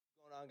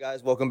on,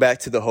 guys? Welcome back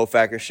to the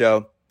Hofacker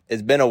Show.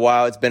 It's been a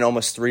while. It's been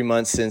almost 3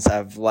 months since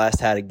I've last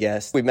had a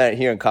guest. We met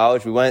here in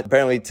college. We went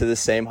apparently to the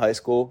same high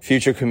school.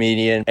 Future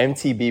comedian,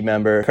 MTB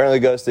member, currently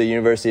goes to the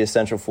University of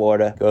Central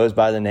Florida, goes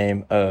by the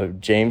name of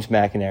James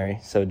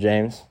McInerney. So,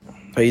 James,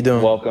 how you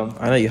doing? Welcome.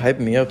 I know you're hyping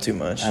me up too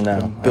much. I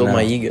know. Build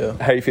my ego.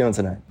 How are you feeling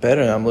tonight?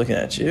 Better. I'm looking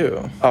at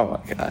you.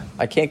 Oh, my God.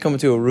 I can't come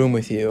into a room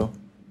with you.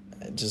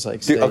 Just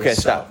like Dude, okay,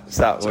 stop.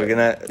 Sorry. We're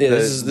gonna. Yeah,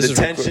 this is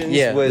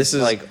tensions was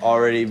like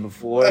already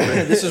before.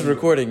 This is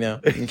recording now.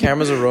 And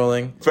cameras are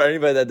rolling. For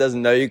anybody that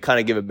doesn't know you, kind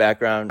of give a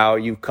background how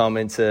you've come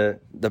into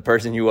the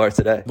person you are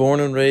today. Born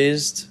and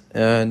raised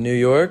New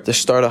York. The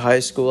start of high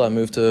school, I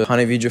moved to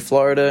Ponte Vedra,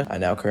 Florida. I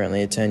now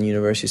currently attend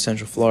University of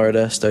Central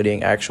Florida,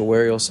 studying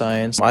actuarial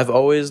science. I've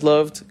always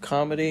loved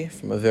comedy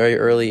from a very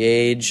early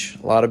age.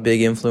 A lot of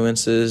big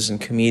influences and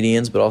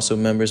comedians, but also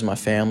members of my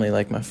family,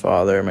 like my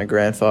father, my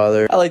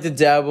grandfather. I like to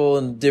dabble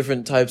in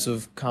different types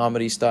of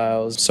comedy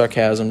styles,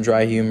 sarcasm,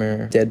 dry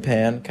humor,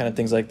 deadpan, kind of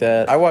things like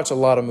that. I watch a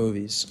lot of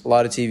movies, a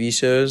lot of TV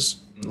shows,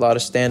 a lot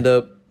of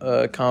stand-up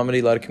comedy,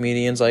 a lot of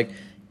comedians, like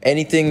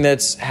anything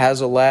that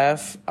has a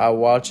laugh, I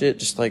watch it,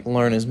 just like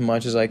learn as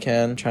much as I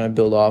can, trying to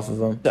build off of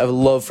them. I have a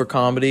love for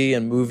comedy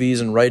and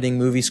movies and writing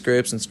movie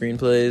scripts and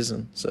screenplays,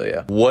 and so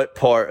yeah. What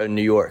part of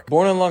New York?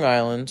 Born on Long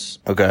Island.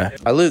 Okay.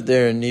 I lived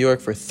there in New York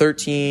for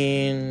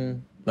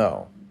 14,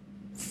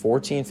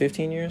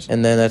 15 years.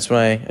 And then that's when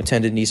I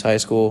attended Nice High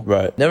School.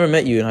 Right. Never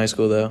met you in high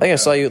school, though. I think I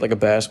saw you at like a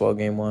basketball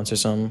game once or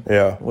something.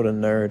 Yeah. What a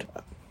nerd.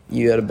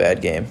 You had a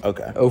bad game.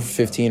 Okay. 0 for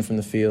 15 from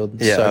the field.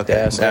 Yeah, Sucked okay.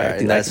 ass. All right.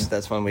 Dude,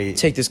 That's when we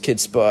take this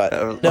kid's spot.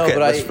 No, okay, but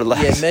let's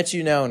relax. I met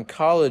you now in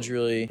college,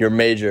 really. Your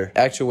major.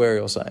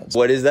 Actuarial science.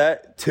 What is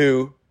that?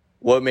 2,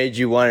 what made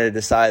you want to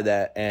decide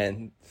that?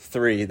 And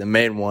 3, the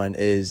main one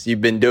is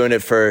you've been doing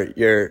it for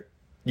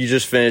you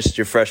just finished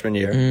your freshman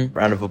year. Mm-hmm.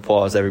 Round of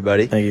applause,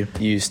 everybody. Thank you.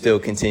 You still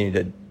continue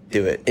to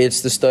do it.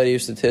 It's the study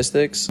of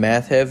statistics,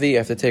 math heavy. I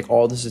have to take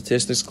all the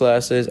statistics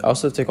classes. I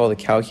also have to take all the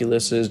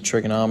calculuses,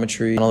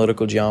 trigonometry,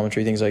 analytical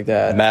geometry, things like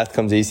that. Math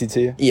comes easy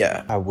to you?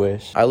 Yeah. I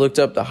wish. I looked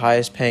up the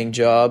highest paying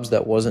jobs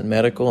that wasn't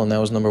medical, and that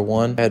was number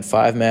 1. I had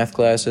 5 math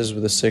classes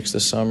with a 6th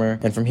this summer.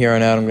 And from here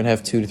on out, I'm going to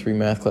have 2 to 3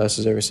 math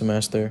classes every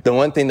semester. The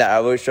one thing that I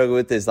always struggle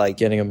with is like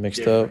getting them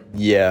mixed up.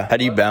 Yeah. How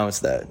do you balance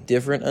that?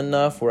 Different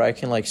enough where I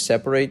can like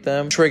separate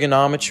them.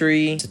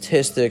 Trigonometry,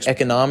 statistics,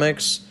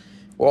 economics,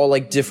 we're all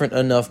like different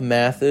enough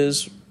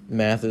maths.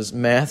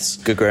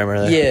 Good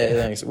grammar there.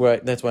 Yeah, thanks.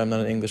 That's why I'm not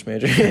an English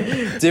major.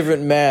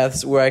 Different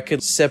maths where I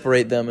could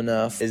separate them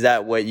enough. Is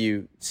that what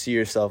you see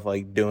yourself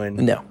like doing?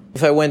 No.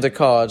 If I went to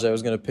college, I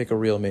was going to pick a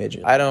real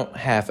major. I don't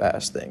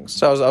half-ass things.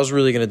 So I was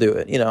really going to do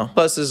it,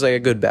 Plus, there's like a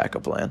good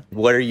backup plan.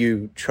 What are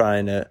you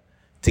trying to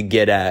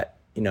get at,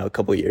 a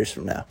couple years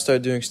from now?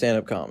 Start doing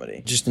stand-up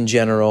comedy, just in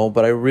general,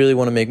 but I really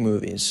want to make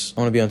movies.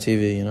 I want to be on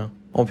TV,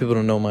 I want people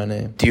to know my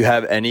name. Do you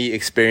have any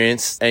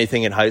experience,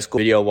 anything in high school,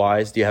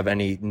 video-wise? Do you have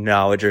any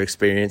knowledge or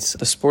experience?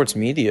 The sports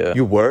media.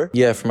 You were?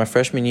 Yeah, for my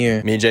freshman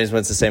year. Me and James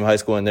went to the same high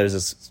school, and there's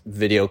this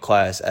video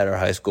class at our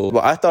high school.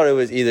 Well, I thought it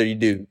was either you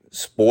do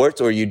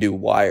sports or you do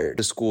Wired,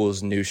 the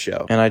school's new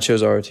show. And I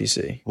chose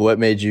ROTC. What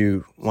made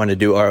you want to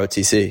do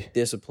ROTC?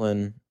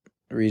 Discipline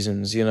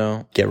reasons,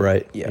 Get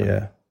right?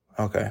 Yeah.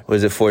 Okay.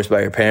 Was it forced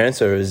by your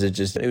parents, or was it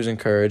just... It was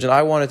encouraged, and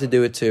I wanted to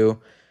do it too.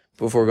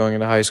 Before going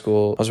into high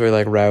school, I was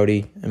very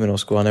rowdy in middle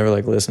school. I never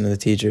listened to the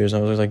teachers. I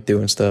was always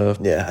doing stuff.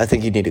 Yeah, I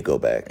think you need to go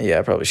back. Yeah,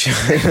 I probably should.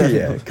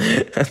 Yeah.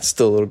 That's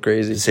still a little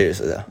crazy.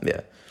 Seriously though.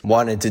 Yeah.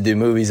 Wanted to do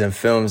movies and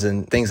films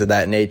and things of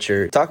that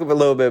nature. Talk a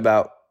little bit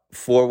about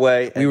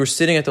Four-Way. We were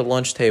sitting at the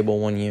lunch table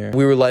one year.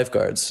 We were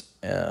lifeguards.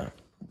 The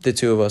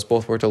 2 of us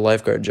both worked a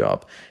lifeguard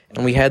job.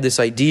 And we had this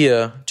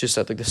idea, just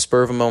at the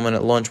spur of a moment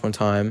at lunch one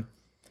time,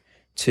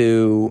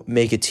 to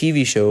make a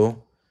TV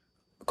show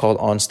called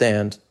On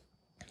Stand,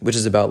 which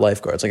is about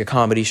lifeguards, like a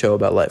comedy show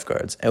about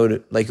lifeguards. And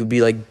it would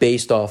be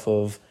based off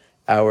of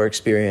our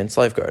experience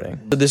lifeguarding.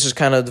 So this has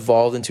kind of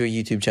evolved into a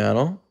YouTube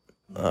channel,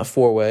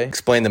 Four-Way.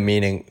 Explain the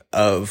meaning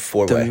of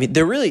Four-Way.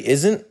 There really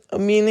isn't a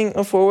meaning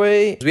of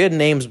Four-Way. We had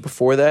names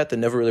before that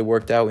never really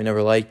worked out. We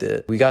never liked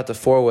it. We got the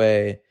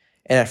Four-Way.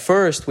 And at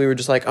first, we were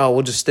just like,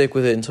 we'll just stick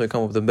with it until we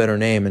come up with a better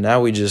name. And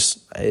now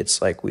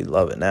it's like we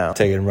love it now.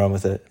 Take it and run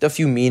with it. A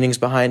few meanings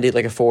behind it,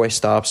 like a 4-way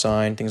stop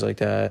sign, things like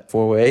that.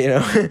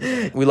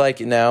 4-way, We like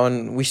it now.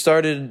 And we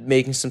started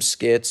making some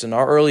skits. And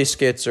our early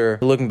skits are,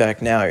 looking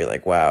back now, you're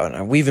like, wow.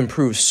 And we've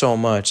improved so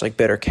much, like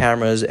better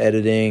cameras,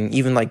 editing,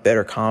 even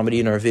better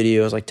comedy in our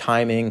videos,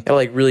 timing.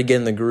 Gotta really get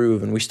in the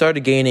groove. And we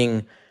started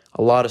gaining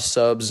a lot of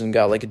subs and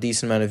got a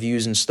decent amount of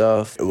views and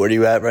stuff. What are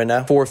you at right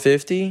now?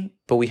 450,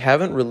 but we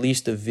haven't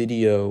released a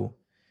video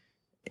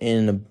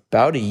in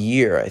about a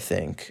year, I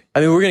think.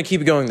 We're going to keep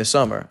it going this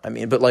summer.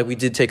 But we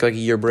did take a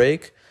year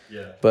break.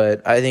 Yeah.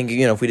 But I think,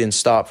 if we didn't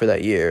stop for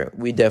that year,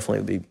 we definitely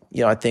would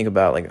be, I think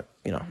about a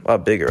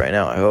lot bigger right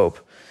now, I hope.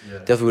 Yeah.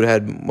 Definitely would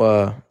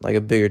have had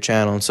a bigger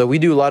channel. And so we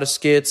do a lot of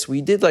skits.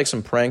 We did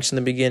some pranks in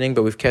the beginning,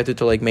 but we've kept it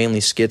to mainly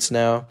skits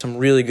now. Some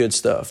really good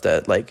stuff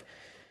that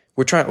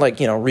we're trying to, like,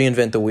 you know,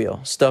 reinvent the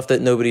wheel. Stuff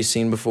that nobody's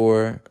seen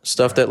before.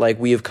 Stuff that, like,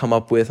 we have come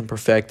up with and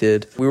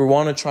perfected. We were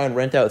wanting to try and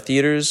rent out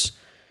theaters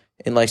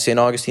in, like, St.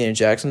 Augustine and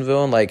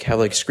Jacksonville and, like, have,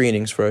 like,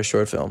 screenings for our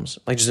short films.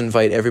 Like, just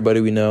invite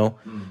everybody we know.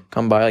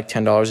 Come by, like,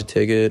 $10 a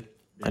ticket.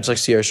 I just, like,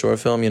 see our short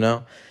film, you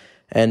know?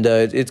 And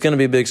it's going to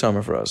be a big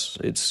summer for us.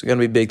 It's going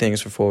to be big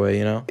things for Four-Way,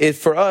 you know?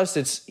 For us,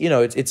 it's, you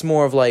know, it's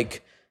more of,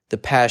 like, the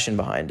passion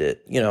behind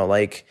it. You know,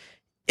 like,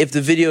 if the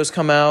videos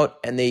come out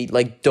and they,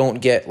 like,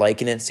 don't get,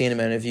 like, an insane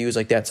amount of views,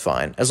 like, that's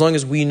fine. As long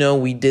as we know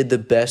we did the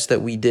best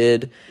that we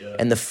did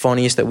and the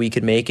funniest that we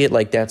could make it,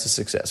 like, that's a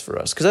success for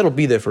us. Because that'll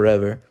be there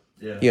forever.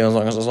 Yeah. You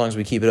know, as long as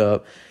we keep it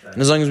up.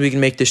 And as long as we can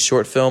make this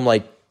short film,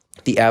 like,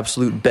 the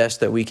absolute best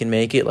that we can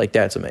make it, like,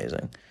 that's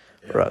amazing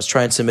for us.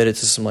 Try and submit it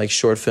to some, like,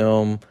 short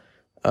film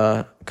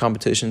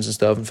competitions and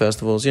stuff and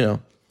festivals, you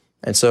know.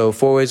 And so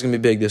Four-Way is going to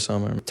be big this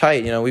summer.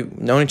 Tight, you know, we've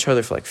known each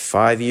other for like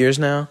 5 years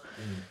now.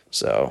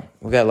 So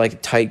we got like a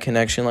tight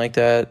connection like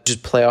that.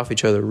 Just play off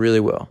each other really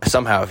well.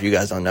 Somehow, if you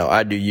guys don't know,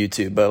 I do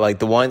YouTube, but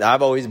like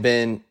I've always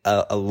been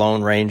a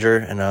lone ranger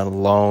and a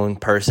lone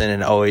person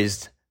and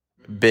always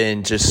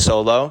been just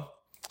solo.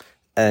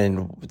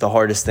 And the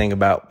hardest thing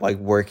about like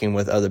working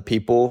with other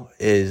people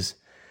is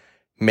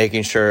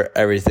making sure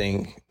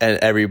everything and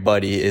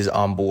everybody is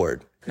on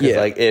board. Yeah.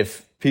 Like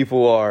if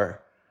people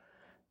are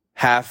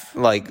half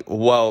like,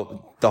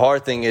 well, the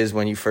hard thing is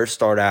when you first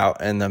start out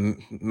and the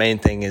main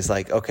thing is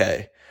like,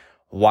 okay,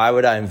 why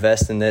would I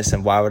invest in this?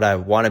 And why would I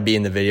want to be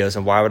in the videos?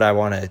 And why would I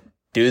want to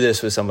do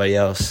this with somebody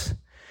else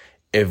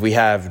if we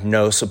have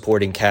no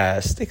supporting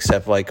cast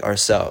except like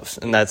ourselves?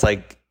 And that's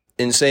like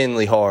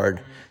insanely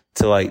hard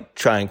to like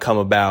try and come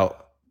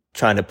about,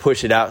 trying to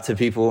push it out to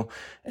people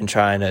and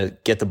trying to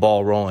get the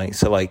ball rolling.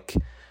 So like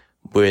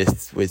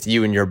with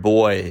you and your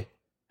boy,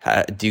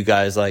 do you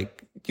guys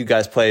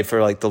play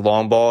for like the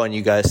long ball and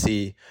you guys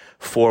see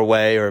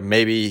Four-Way, or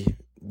maybe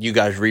you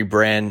guys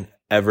rebrand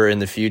ever in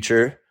the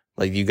future?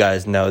 Like you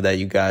guys know that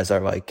you guys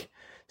are like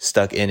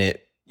stuck in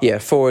it. Yeah,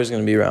 Four-Way is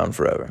going to be around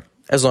forever,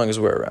 as long as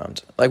we're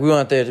around. Like we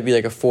want there to be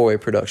like a Four-Way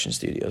production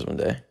studios one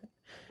day.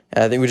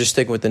 And I think we're just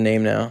sticking with the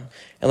name now.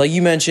 And like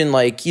you mentioned,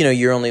 like, you know,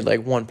 you're only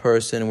like one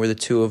person and we're the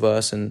two of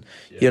us and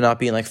you're not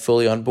being like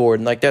fully on board.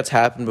 And like that's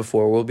happened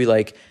before. We'll be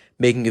like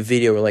making a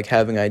video or like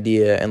having an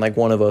idea and like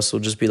one of us will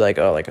just be like,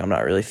 oh, like I'm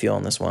not really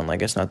feeling this one,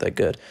 like it's not that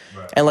good.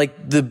 Right. And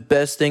like the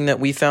best thing that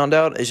we found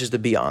out is just to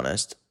be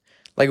honest.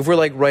 Like if we're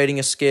like writing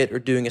a skit or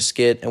doing a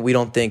skit and we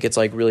don't think it's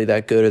like really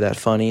that good or that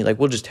funny, like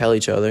we'll just tell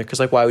each other, because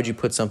like why would you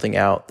put something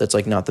out that's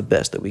like not the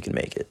best that we can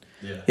make it,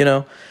 you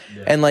know?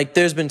 And like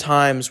there's been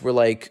times where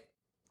like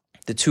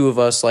the two of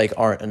us like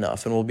aren't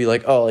enough and we'll be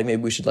like, oh, like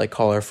maybe we should like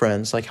call our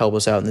friends, like help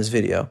us out in this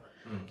video.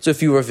 So a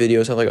few of our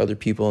videos have like other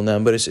people in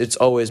them, but it's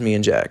always me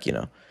and Jack, you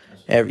know.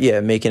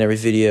 Making every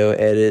video,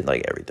 edit,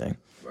 like everything.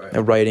 Right.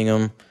 And writing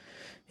them.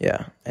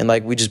 Yeah. And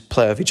like we just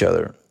play off each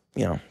other,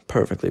 you know,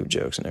 perfectly with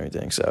jokes and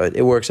everything. So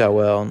it works out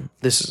well.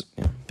 This is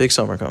big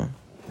summer coming.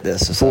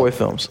 This is Four-Way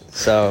Films.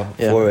 So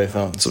Four-Way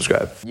Films.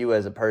 Subscribe. You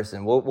as a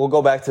person. We'll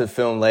go back to the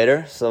film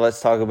later. So let's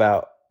talk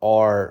about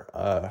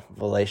our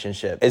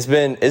relationship. It's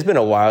been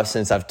a while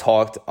since I've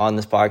talked on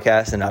this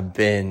podcast and I've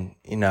been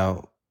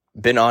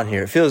on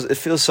here. It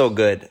feels so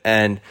good,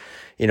 and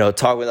you know,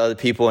 talk with other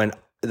people. And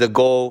the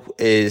goal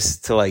is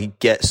to like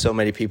get so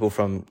many people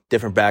from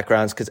different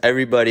backgrounds, because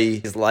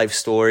everybody's life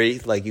story,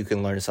 like you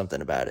can learn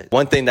something about it.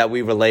 One thing that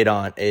we relate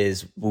on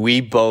is we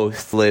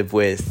both live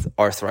with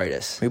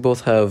arthritis. We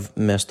both have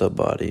messed up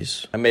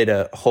bodies. I made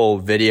a whole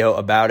video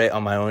about it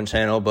on my own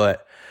channel,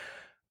 but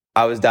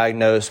I was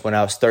diagnosed when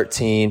I was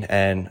 13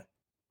 and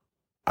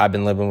I've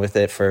been living with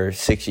it for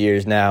 6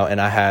 years now,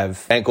 and I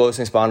have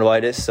ankylosing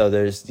spondylitis. So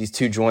there's these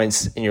two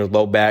joints in your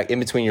low back, in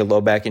between your low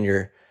back and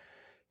your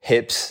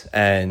hips,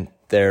 and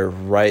they're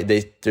right.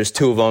 There's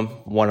two of them,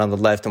 one on the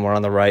left and one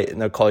on the right, and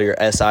they're called your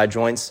SI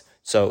joints.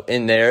 So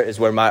in there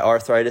is where my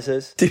arthritis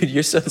is. Dude,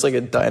 your sounds like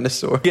a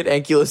dinosaur. You get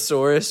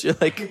ankylosaurus. You're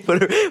like,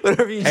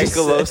 whatever you just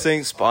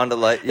ankylosing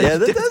spondylitis.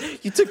 Yeah,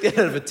 you took that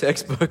out of a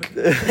textbook.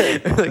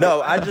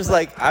 No,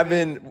 I've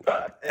been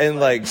in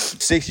like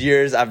 6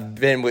 years. I've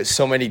been with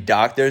so many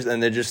doctors,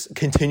 and they're just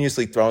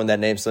continuously throwing that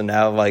name. So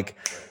now, like,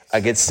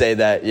 I could say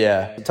that.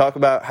 Yeah, talk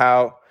about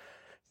how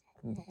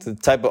the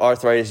type of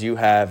arthritis you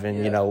have,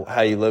 and you know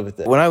how you live with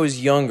it. When I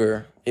was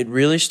younger, it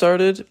really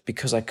started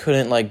because I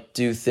couldn't like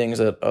do things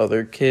that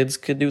other kids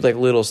could do, like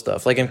little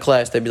stuff. Like in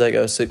class, they'd be like,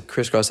 "Oh, sit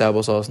crisscross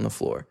applesauce on the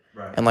floor,"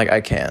 and like I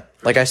can't.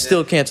 Like I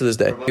still can't to this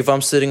day. If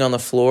I'm sitting on the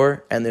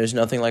floor and there's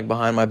nothing like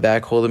behind my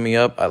back holding me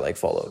up, I like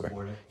fall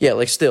over. Yeah,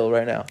 like still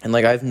right now, and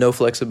like I have no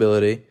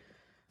flexibility.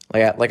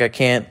 Like I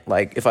can't,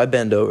 like if I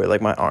bend over,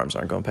 like my arms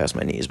aren't going past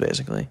my knees,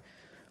 basically.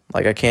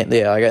 Like I can't,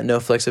 I got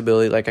no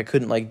flexibility. Like I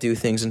couldn't like do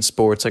things in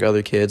sports like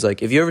other kids.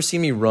 Like if you ever see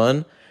me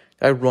run,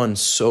 I run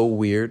so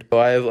weird. So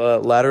I have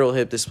lateral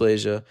hip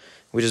dysplasia,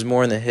 which is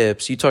more in the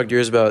hips. You talked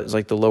yours about is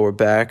like the lower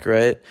back,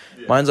 right?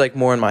 Yeah. Mine's like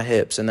more in my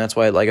hips, and that's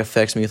why it like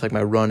affects me with like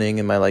my running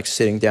and my like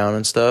sitting down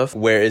and stuff.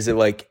 Where is it,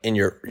 like in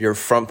your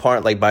front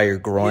part, like by your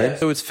groin? Yeah.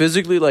 So it's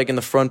physically like in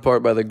the front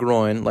part by the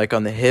groin, like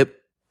on the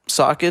hip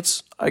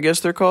sockets, I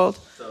guess they're called.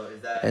 So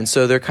And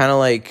so they're kind of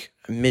like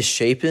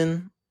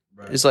misshapen.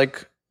 It's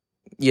like,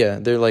 yeah,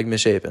 they're like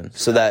misshapen.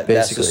 So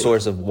that's the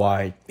source of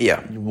why.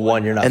 Yeah.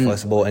 One, you're not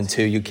flexible, and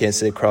two, you can't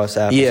sit cross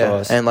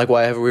applesauce. Yeah, and like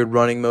why I have a weird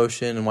running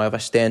motion, and why if I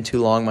stand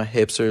too long, my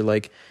hips are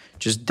like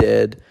just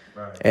dead.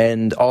 Right.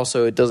 And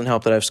also, it doesn't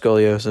help that I have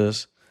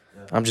scoliosis.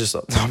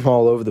 I'm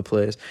all over the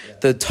place. Yeah.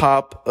 The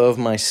top of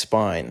my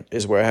spine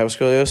is where I have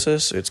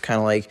scoliosis. So it's kind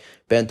of like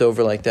bent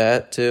over like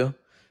that too. Right.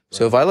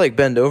 So if I like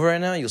bend over right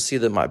now, you'll see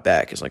that my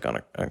back is like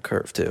on a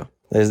curve too.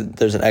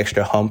 There's an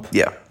extra hump.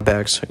 Yeah.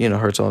 Back's,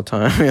 hurts all the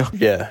time.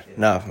 Yeah.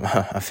 No,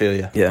 I feel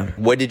you. Yeah.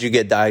 What did you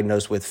get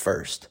diagnosed with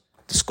first?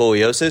 The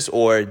scoliosis,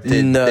 or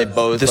did they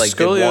both, the like,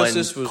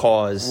 scoliosis did one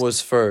cause? Was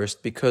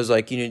first, because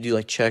like you need to do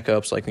like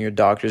checkups like when you're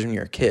doctors when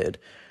you're a kid.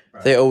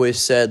 Right. They always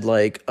said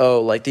like,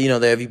 oh, like, they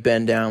have you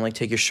bend down, like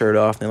take your shirt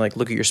off, and they like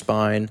look at your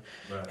spine.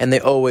 Right. And they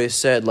always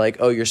said like,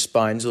 oh, your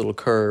spine's a little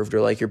curved, or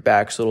like your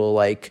back's a little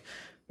like,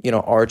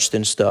 arched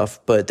and stuff.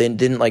 But they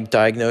didn't like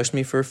diagnose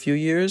me for a few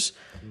years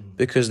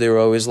because they were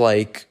always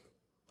like,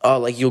 oh,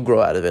 like you'll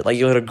grow out of it. Like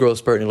you'll hit a growth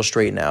spurt and it'll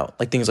straighten out.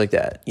 Like things like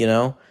that,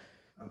 Okay.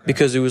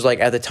 Because it was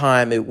like at the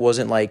time it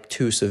wasn't like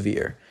too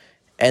severe.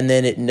 And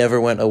then it never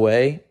went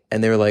away.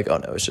 And they were like, oh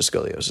no, it's just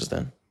scoliosis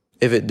then.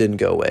 If it didn't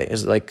go away.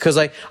 It's like, because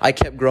I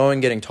kept growing,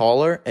 getting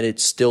taller, and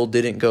it still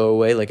didn't go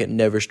away. Like it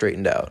never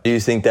straightened out. Do you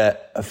think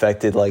that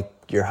affected like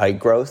your height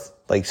growth?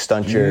 Like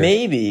stunt your...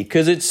 Maybe,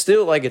 because it's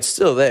still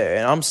there.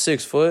 And I'm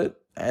 6 foot.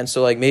 And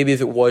so like maybe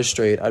if it was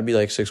straight, I'd be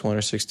like 6'1" or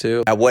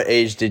 6'2". At what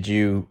age did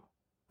you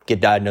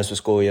get diagnosed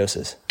with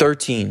scoliosis?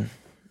 13.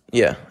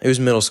 Yeah, it was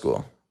middle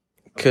school.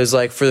 Because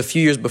like for the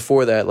few years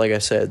before that, like I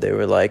said, they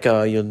were like,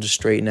 oh, you'll just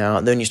straighten out.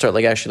 And then you start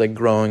like actually like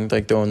growing,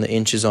 like throwing the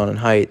inches on in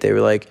height. They were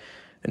like,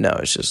 no,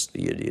 it's just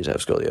you just have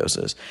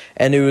scoliosis.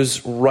 And it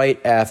was right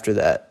after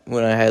that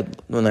when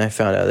I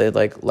found out they had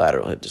like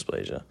lateral hip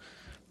dysplasia.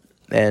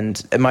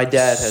 And my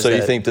dad has. So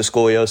you think the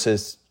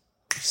scoliosis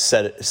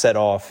set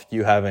off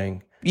you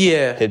having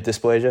hip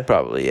dysplasia?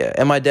 Probably, yeah.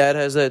 And my dad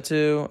has that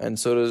too, and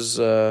so does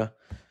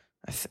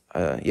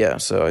yeah.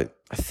 So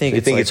I think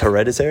it's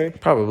hereditary?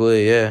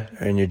 Probably, yeah.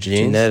 Or in your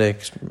genes?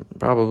 Genetics,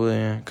 probably,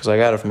 yeah. Because I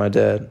got it from my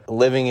dad.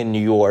 Living in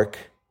New York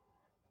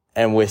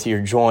and with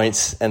your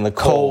joints and the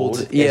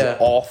cold is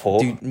awful.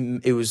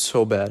 Dude, it was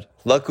so bad.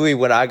 Luckily,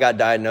 when I got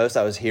diagnosed,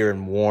 I was here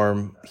in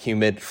warm,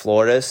 humid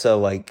Florida. So,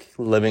 like,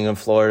 living in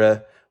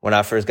Florida, when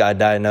I first got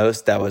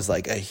diagnosed, that was,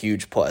 like, a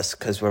huge plus.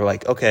 Because we're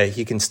like, okay,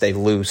 he can stay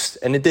loose.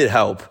 And it did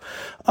help.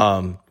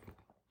 But,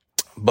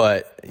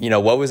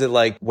 what was it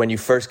like when you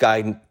first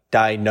got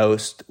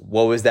diagnosed?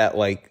 What was that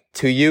like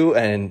to you?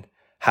 And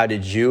how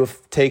did you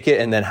take it?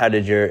 And then how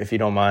did if you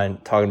don't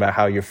mind talking about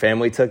how your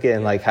family took it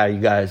and like how you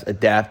guys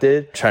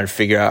adapted, trying to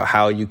figure out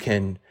how you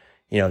can,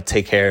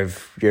 take care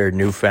of your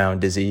newfound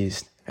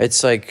disease?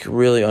 It's like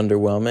really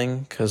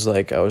underwhelming because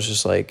like I was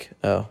just like,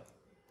 oh,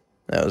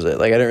 that was it.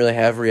 Like I didn't really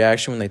have a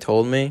reaction when they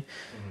told me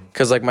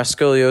because like my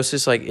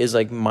scoliosis like is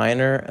like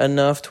minor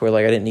enough to where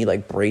like I didn't need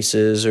like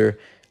braces or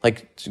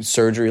like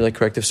surgery, like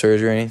corrective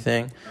surgery or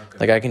anything. Okay.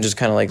 Like I can just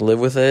kind of like live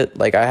with it.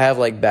 Like I have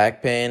like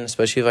back pain,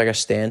 especially if like I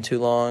stand too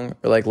long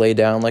or like lay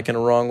down like in a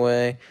wrong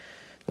way.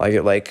 Like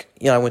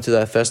I went to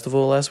that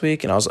festival last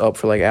week and I was up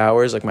for like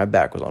hours. Like my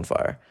back was on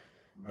fire.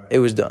 Right. It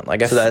was done.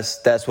 Like so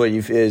that's what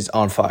is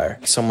on fire.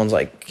 Someone's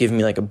like giving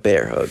me like a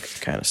bear hug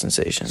kind of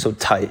sensation. So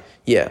tight.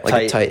 Yeah,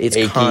 like tight. It's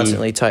achy.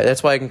 Constantly tight.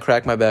 That's why I can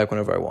crack my back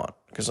whenever I want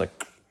because like.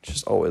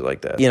 Just always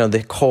like that.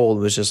 The cold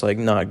was just like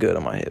not good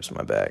on my hips and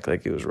my back.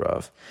 Like it was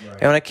rough. Right.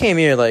 And when I came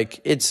here, like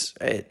it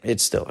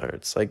still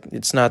hurts. Like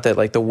it's not that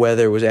like the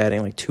weather was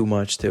adding like too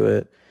much to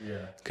it.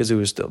 Yeah. Because it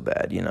was still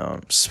bad.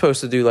 I'm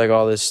supposed to do like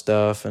all this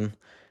stuff and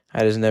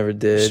I just never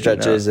did.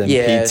 Stretches and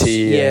PT.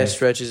 Yeah,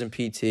 stretches and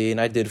PT. And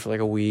I did for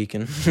like a week.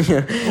 And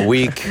a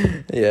week?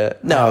 Yeah.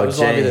 No, it was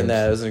longer than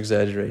that. It was an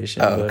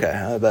exaggeration. Oh, okay.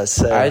 I was about to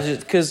say.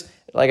 Because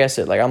like I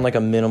said, like I'm like a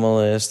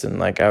minimalist and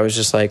like I was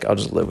just like, I'll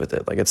just live with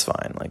it. Like it's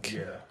fine. Like,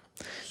 yeah.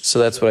 So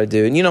that's what I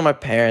do. And my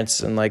parents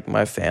and like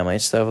my family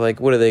and stuff, like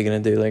what are they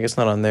going to do? Like it's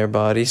not on their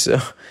body.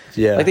 So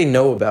yeah, like they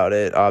know about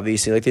it,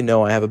 obviously. Like they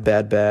know I have a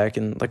bad back.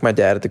 And like my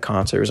dad at the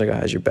concert was like, oh,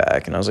 how's your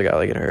back? And I was like, oh,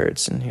 like it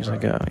hurts. And he was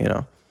like, oh,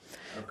 Okay.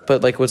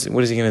 But like, what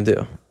is he going to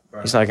do?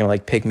 Right. He's not going to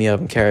like pick me up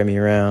and carry me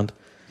around.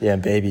 Yeah,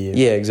 baby.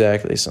 Yeah,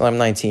 exactly. So I'm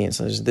 19.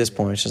 So at this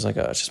point, it's just like,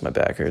 oh, it's just my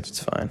back hurts.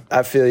 It's fine.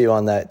 I feel you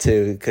on that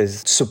too,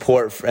 because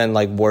support and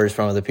like words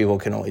from other people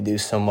can only do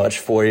so much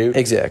for you.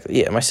 Exactly.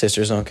 Yeah, my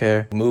sisters don't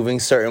care. Moving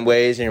certain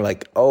ways, and you're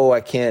like, oh,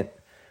 I can't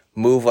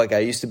move like I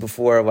used to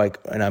before. Like,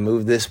 and I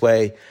move this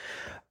way,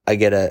 I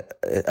get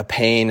a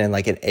pain and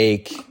like an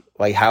ache.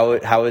 Like,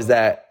 how is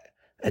that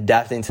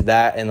adapting to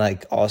that, and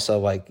like also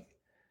like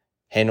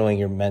handling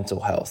your mental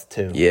health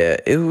too? Yeah,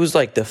 it was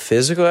like the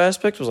physical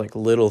aspect was like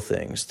little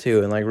things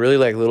too, and like really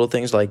like little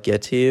things like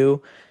get to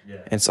you. Yeah.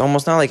 And it's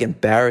almost not like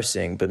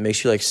embarrassing, but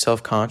makes you like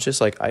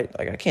self-conscious. Like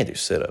I can't do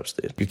sit-ups,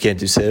 dude. You can't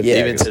do sit-ups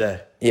even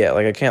today. Yeah,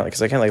 like I can't,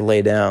 because I can't like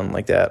lay down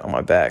like that on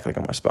my back, like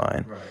on my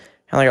spine. Right.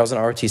 And like I was in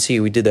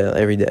RTC, we did that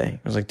every day.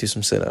 I was like do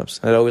some sit-ups.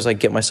 I'd always like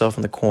get myself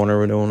in the corner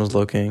where no one was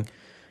looking,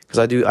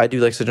 because I do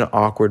like such an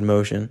awkward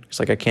motion. It's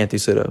like I can't do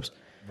sit-ups.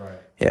 Right.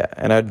 Yeah,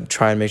 and I'd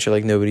try and make sure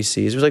like nobody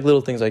sees. There's like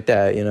little things like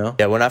that, you know.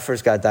 Yeah, when I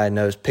first got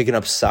diagnosed, picking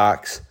up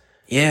socks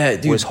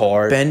dude, was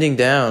hard. Bending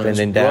down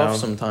Bending is down rough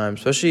sometimes,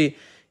 especially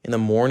in the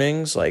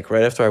mornings, like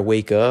right after I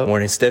wake up.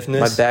 Morning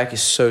stiffness. My back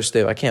is so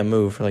stiff. I can't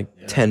move for like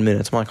 10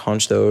 minutes. I'm like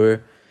hunched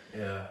over.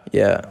 Yeah.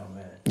 Yeah. Oh,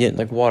 man. Yeah,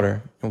 like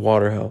water. And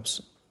water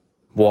helps.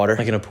 Water.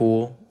 Like in a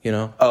pool, you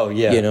know? Oh,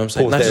 yeah. You know what I'm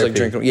saying? Pool Not just like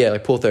therapy. drinking. Yeah,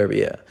 like pool therapy,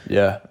 yeah.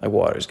 Yeah. Like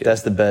water's good.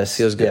 That's the best.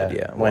 Feels good,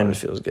 yeah. When Water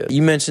feels good.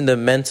 You mentioned the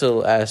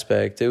mental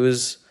aspect. It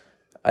was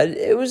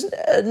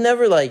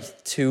never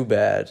like too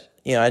bad.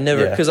 You know, I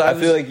never, because I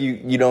feel like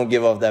you don't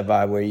give off that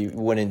vibe where you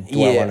wouldn't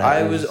dwell on that.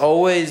 I was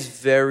always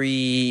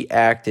very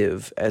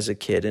active as a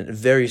kid and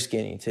very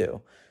skinny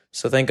too.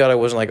 So thank God I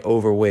wasn't like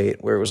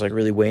overweight where it was like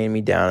really weighing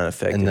me down and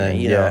affecting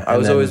me. You know, I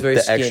was always very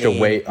skinny. The extra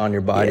weight on your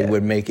body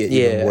would make it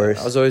even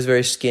worse. I was always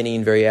very skinny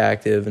and very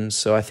active, and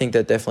so I think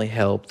that definitely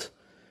helped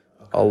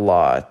a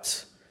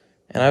lot.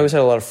 And I always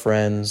had a lot of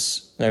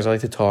friends. And I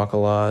like to talk a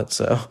lot,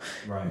 so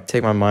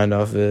take my mind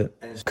off of it.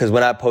 Because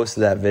when I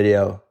posted that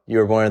video, you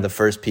were one of the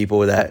first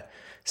people that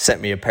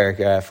sent me a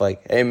paragraph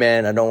like, "Hey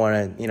man, I don't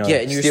want to, Yeah,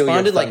 and you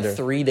responded like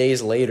 3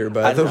 days later.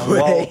 By the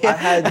way,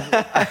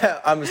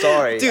 well, I'm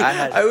sorry, dude.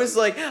 I was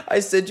like, I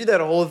sent you that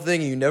whole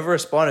thing. You never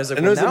responded. I was like,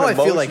 and well, now I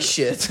feel like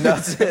shit. So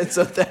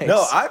thanks.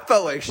 No, I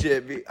felt like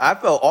shit. I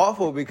felt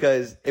awful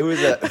because it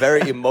was a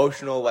very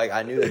emotional. Like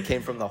I knew it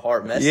came from the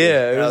heart message.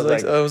 Yeah,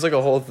 it was like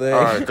a whole thing.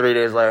 All right, 3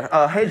 days later,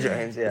 hey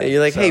James. Yeah,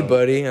 you're like, hey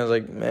buddy. And I was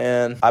like,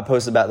 man. I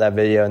posted about that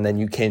video, and then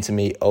you came to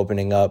me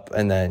opening up,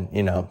 and then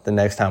the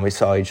next time we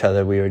saw each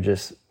other, we were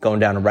just going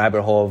down a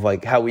rabbit hole of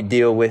like how we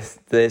deal with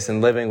this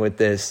and living with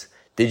this.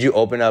 Did you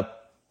open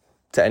up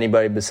to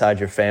anybody besides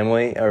your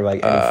family or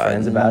like any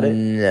friends about it?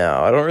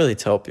 No, I don't really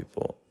tell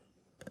people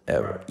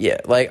ever. Right.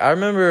 Yeah, like I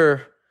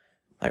remember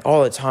like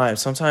all the time.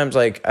 Sometimes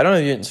like I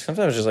don't know.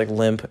 Sometimes just like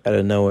limp out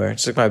of nowhere.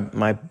 It's like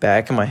my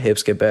back and my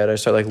hips get bad. I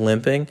start like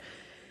limping.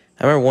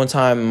 I remember one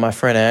time my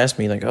friend asked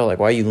me like, "Oh, like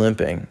why are you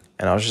limping?"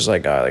 And I was just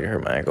like, "God, like I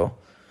hurt my ankle."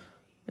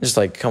 Just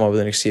like come up with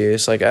an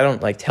excuse. Like I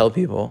don't like tell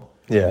people.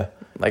 Yeah.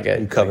 Like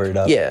you cover it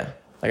up. Yeah.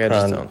 Like I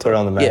just don't put it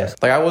on the mask. Yeah.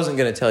 Like I wasn't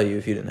gonna tell you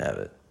if you didn't have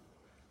it.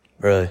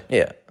 Really?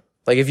 Yeah.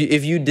 Like if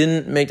you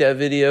didn't make that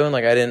video and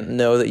like I didn't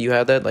know that you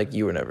had that, like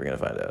you were never gonna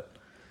find out.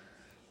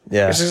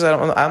 Yeah. It's just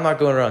I'm not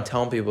going around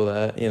telling people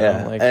that, you know.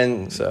 Yeah. Like,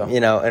 and so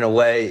in a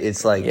way,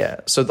 it's like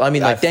So I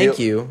mean, like thank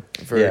you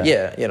for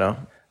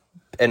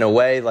In a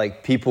way,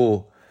 like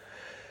people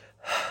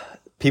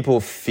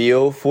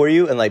feel for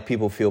you, and like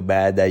people feel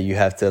bad that you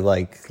have to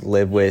like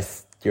live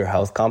with your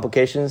health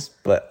complications,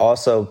 but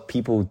also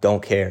people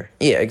don't care.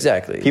 Yeah,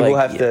 exactly.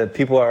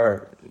 People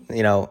are,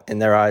 in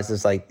their eyes,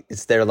 it's like,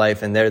 it's their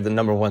life and they're the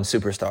number one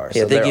superstar.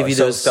 Yeah, so they give you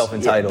those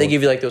self-entitled. They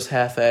give you like those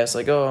half-ass,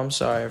 like, oh, I'm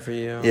sorry for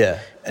you. Yeah.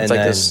 It's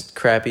like this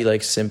crappy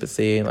like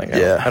sympathy. Like,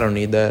 I don't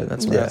need that.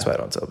 That's why I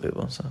don't tell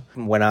people. So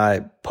when I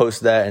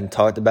posted that and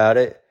talked about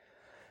it,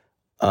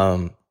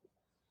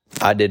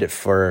 I did it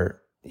for,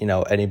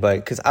 anybody,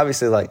 because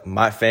obviously like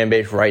my fan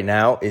base right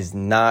now is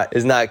not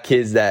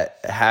kids that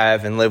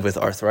have and live with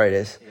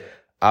arthritis. Yeah.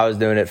 I was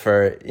doing it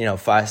for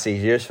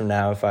 5-6 years from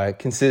now. If I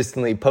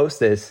consistently post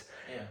this,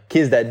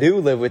 kids that do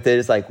live with it,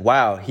 it's like,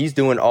 wow, he's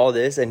doing all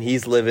this and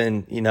he's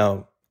living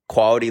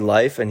quality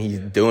life and he's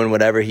doing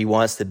whatever he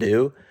wants to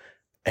do,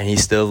 and he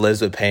still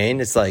lives with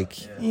pain. It's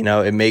like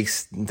it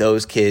makes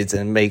those kids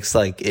and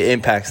it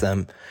impacts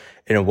them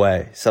in a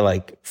way. So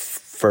like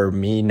for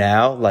me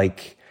now,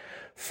 like,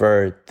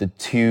 for the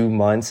 2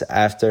 months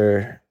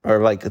after, or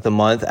like the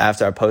month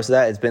after I posted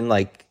that,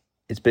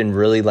 it's been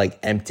really like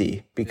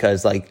empty,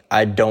 because like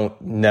I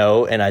don't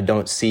know and I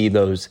don't see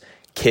those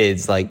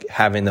kids like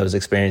having those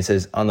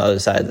experiences on the other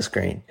side of the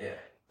screen,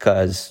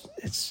 because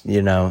it's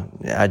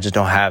I just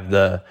don't have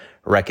the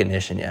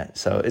recognition yet.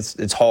 So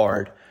it's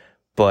hard,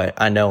 but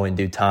I know in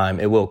due time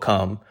it will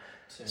come.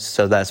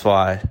 So that's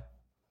why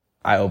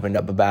I opened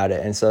up about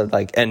it. And so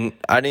like, and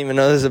I didn't even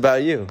know this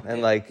about you.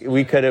 And like,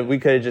 we could have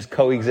just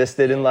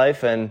coexisted in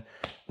life and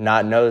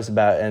not know this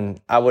about it.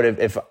 And I would have,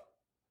 if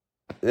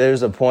there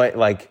was a point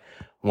like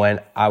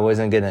when I was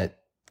going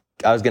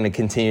to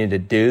continue to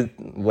do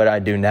what I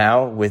do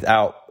now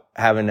without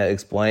having to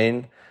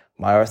explain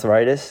my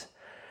arthritis.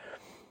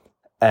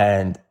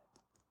 And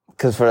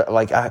cause for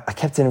like, I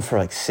kept it in for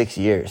like 6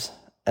 years.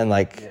 And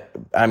like,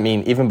 I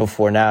mean, even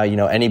before now,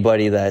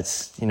 anybody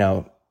that's,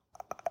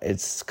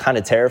 it's kind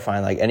of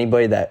terrifying. Like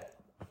anybody that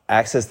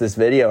accesses this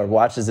video or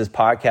watches this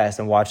podcast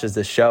and watches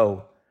this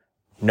show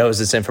knows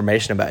this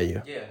information about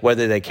you,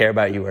 whether they care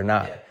about you or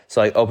not. Yeah. So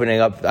like opening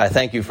up, I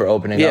thank you for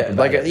opening up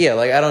about it. Yeah,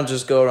 like I don't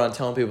just go around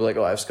telling people like,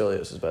 oh, I have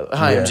scoliosis. By the way.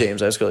 Hi, I'm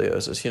James, I have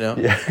scoliosis,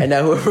 Yeah. And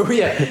now whoever, how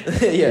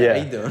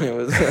you doing? It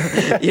was,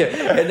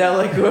 And now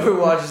like whoever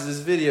watches this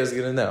video is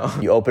gonna know.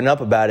 You open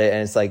up about it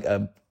and it's like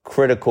a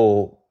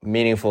critical,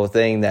 meaningful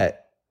thing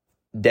that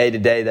day to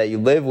day that you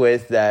live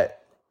with, that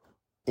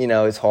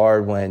it's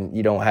hard when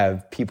you don't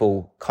have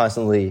people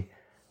constantly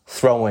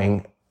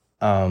throwing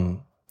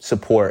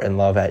support and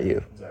love at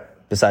you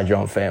besides your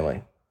own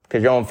family.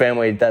 Because your own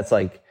family, that's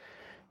like,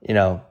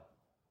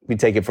 we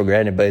take it for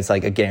granted, but it's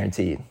like a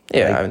guaranteed.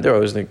 Yeah, like, I mean, they're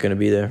always going to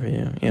be there for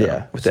you,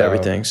 with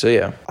everything. So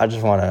yeah, I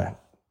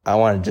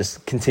want to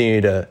just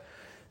continue to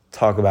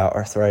talk about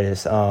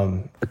arthritis,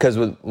 because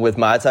with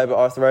my type of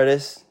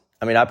arthritis,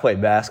 I mean, I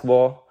played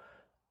basketball.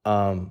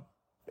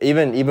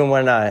 Even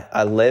when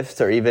I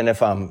lift, or even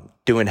if I'm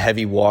doing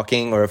heavy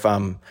walking, or if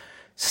I'm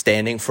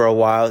standing for a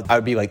while, I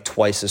would be like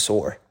twice as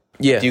sore.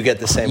 Yeah. Do you get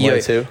the same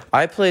way too?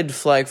 I played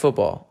flag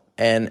football,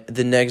 and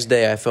the next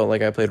day I felt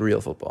like I played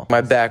real football.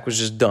 My back was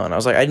just done. I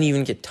was like, I didn't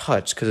even get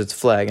touched because it's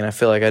flag, and I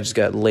feel like I just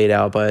got laid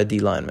out by a D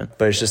lineman.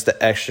 But it's just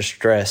the extra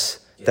stress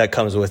that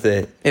comes with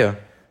it. Yeah.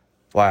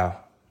 Wow.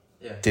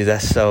 Yeah. Dude,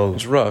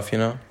 it's rough,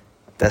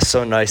 That's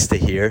so nice to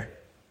hear,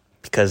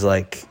 because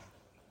like,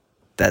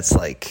 that's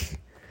like,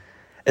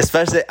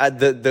 especially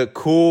the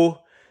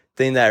cool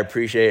thing that I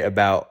appreciate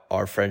about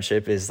our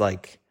friendship is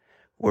like,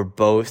 we're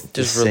both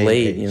just the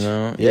relate,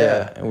 same age.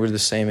 Yeah, and we're the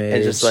same age.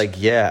 And just like,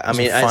 I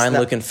mean, fine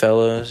looking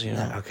fellas,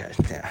 Okay,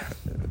 yeah.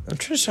 I'm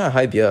just trying to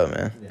hype you up,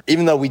 man.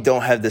 Even though we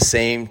don't have the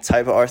same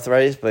type of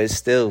arthritis, but it's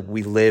still,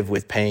 we live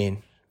with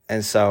pain.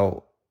 And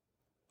so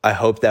I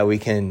hope that we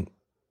can,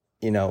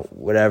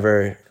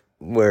 whatever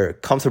we're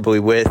comfortably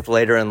with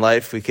later in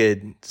life, we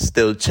could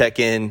still check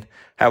in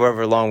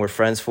however long we're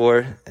friends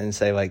for and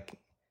say like,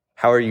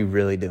 how are you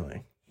really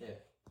doing?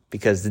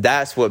 Because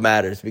that's what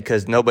matters,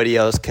 because nobody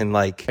else can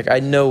like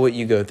I know what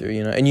you go through,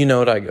 and you know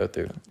what I go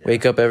through. Yeah.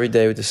 Wake up every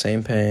day with the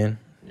same pain.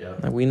 Yeah.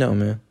 Like, we know,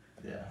 man.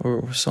 Yeah.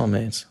 We're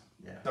soulmates.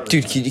 Yeah.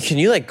 Dude, can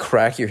you like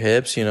crack your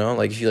hips,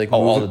 like if you like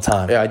move all the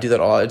time. Yeah, I do that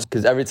all.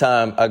 Because every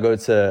time I go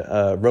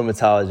to a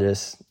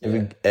rheumatologist,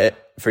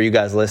 for you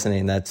guys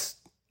listening, that's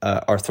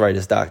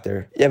arthritis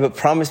doctor. Yeah, but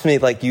promise me,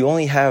 like, you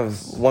only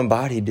have one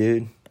body,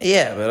 dude.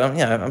 Yeah, but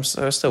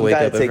I still wake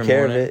up every morning. You gotta take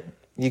care of it.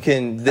 You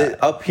can,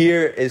 up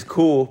here is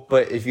cool,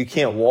 but if you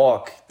can't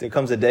walk, there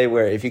comes a day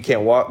where if you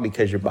can't walk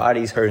because your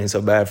body's hurting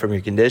so bad from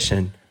your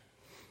condition,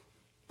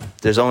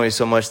 there's only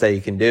so much that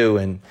you can do.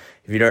 And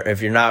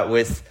if you're not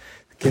with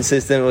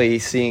consistently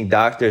seeing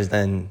doctors,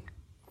 then,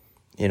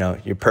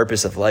 your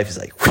purpose of life is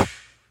like,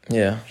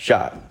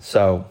 shot.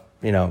 So,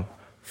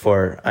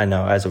 I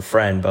know as a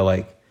friend, but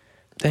like,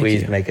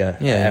 please make an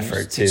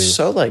effort to. It's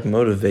so like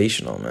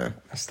motivational, man.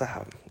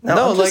 Stop.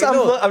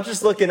 I'm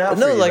just looking out.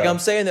 No, for you, like though. I'm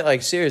saying that,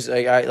 like,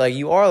 seriously, like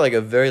you are like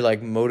a very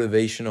like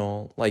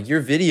motivational, like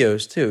your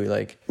videos too,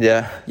 like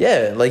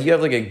yeah, like you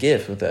have like a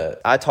gift with that.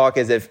 I talk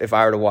as if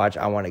I were to watch,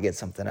 I want to get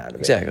something out of it.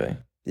 Exactly.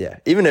 Yeah,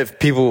 even if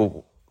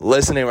people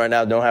listening right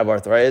now don't have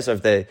arthritis, or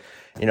if they,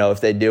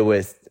 if they deal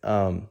with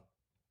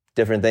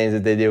different things,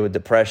 that they deal with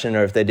depression,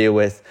 or if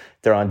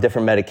they're on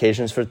different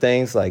medications for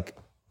things, like,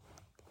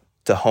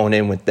 to hone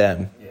in with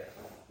them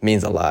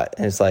means a lot.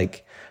 And it's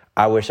like,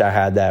 I wish I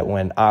had that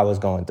when I was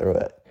going through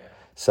it. Yeah.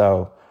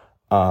 So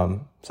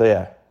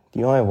yeah,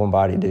 you only have one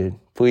body, dude.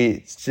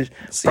 Please, just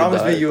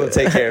promise me you will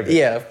take care of it.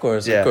 Yeah, of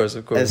course.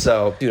 And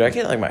so, dude, I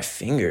get like my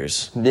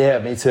fingers. Yeah,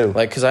 me too.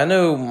 Like, cause I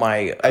know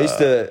I used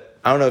to,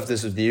 I don't know if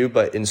this was you,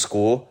 but in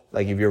school,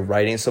 like if you're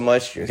writing so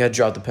much, you gotta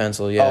drop the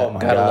pencil. Yeah, oh my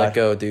God. Let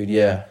go, dude.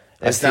 Yeah.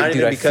 It's not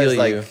even because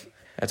like. You.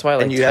 That's why I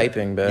like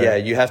typing better. Yeah,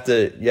 you have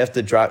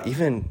to drop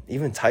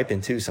even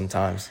typing too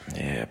sometimes.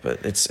 Yeah,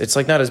 but it's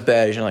like not as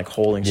bad as you're like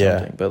holding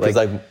something. But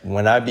like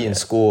when I be in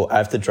school, I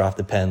have to drop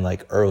the pen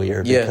like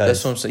earlier. Yeah,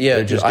 that's what I'm saying.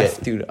 Yeah,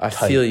 I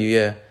feel you.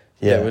 Yeah.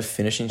 Yeah, we're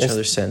finishing each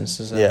other's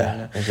sentences.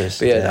 Yeah,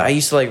 I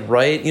used to like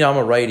write. I'm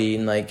a righty,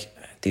 and like,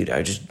 dude,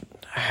 I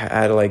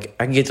had to like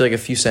I can get to like a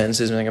few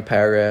sentences in like a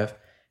paragraph.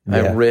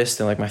 My wrist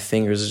and like my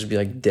fingers would just be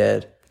like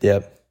dead.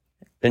 Yep,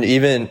 and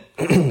even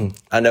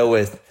I know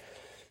with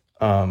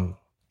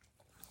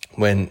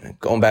when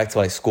going back to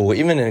like school,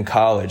 even in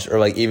college, or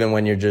like even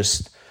when you're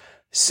just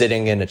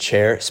sitting in a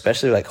chair,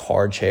 especially like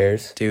hard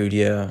chairs, dude.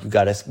 Yeah, you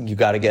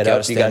gotta get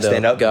up. You gotta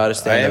stand up. Gotta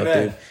stand up,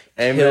 dude.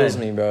 Amen. Kills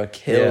me, bro.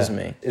 Kills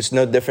me. It's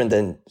no different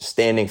than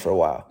standing for a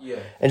while. Yeah.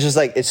 It's just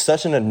like, it's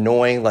such an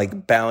annoying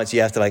like balance.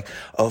 You have to like,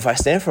 oh, if I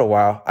stand for a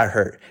while, I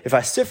hurt. If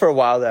I sit for a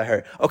while, that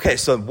hurt. Okay,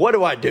 so what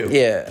do I do?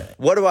 Yeah.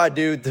 What do I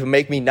do to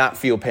make me not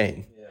feel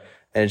pain? Yeah.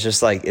 And it's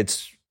just like,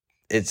 it's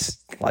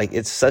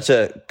such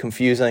a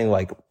confusing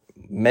like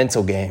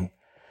mental game.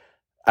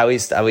 At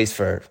least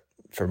for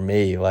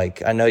me.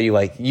 Like, I know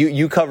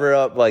you cover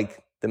up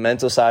like the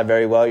mental side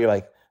very well. You're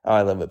like, oh,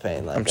 I live with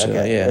pain. Like, I'm chill,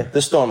 okay, yeah.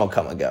 The storm will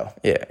come and go.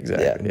 Yeah,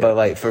 exactly. Yeah. But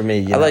like for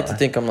me, I like to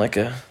think I'm like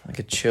a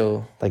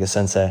chill, like a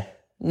sensei.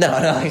 No,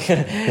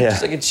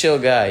 just like a chill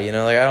guy.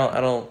 Like I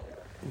don't.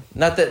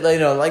 Not that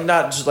like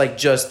not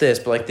just this,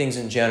 but like things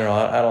in general.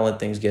 I don't let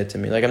things get to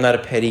me. Like I'm not a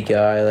petty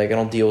guy. Like I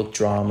don't deal with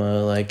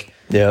drama. Like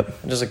I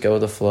just like go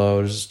with the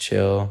flow, just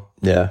chill.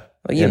 Yeah.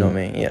 Like you know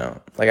me.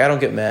 Like I don't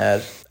get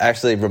mad.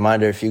 Actually,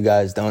 reminder if you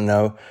guys don't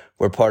know,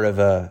 we're part of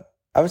a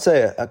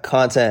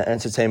content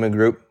entertainment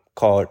group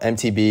called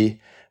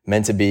MTB,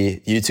 Meant to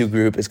Be YouTube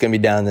group. It's going to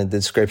be down in the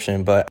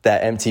description, but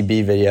that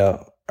MTB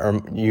video,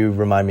 you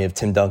remind me of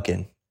Tim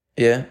Duncan.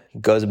 Yeah. He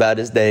goes about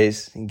his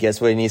days, he gets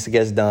what he needs to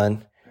get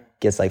done,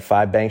 gets like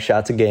 5 bank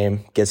shots a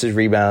game, gets his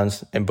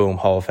rebounds, and boom,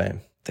 Hall of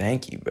Fame.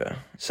 Thank you, bro.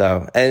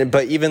 So,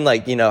 but even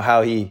like,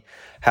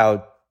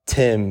 how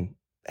Tim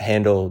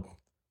handled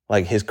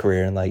like his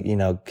career and like, you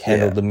know,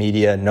 handled the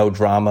media, no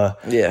drama.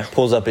 Yeah.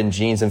 Pulls up in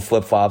jeans and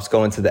flip-flops,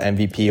 going to the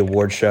MVP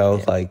award show.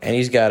 Yeah. Like, and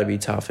he's got to be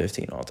top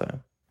 15 all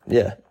time.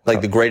 Yeah.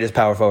 Like the greatest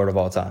power forward of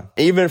all time.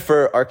 Even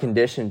for our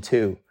condition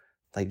too,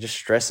 like just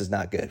stress is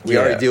not good. We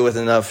already deal with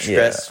enough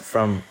stress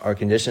from our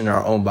condition in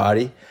our own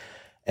body.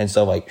 And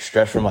so like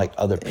stress from like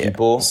other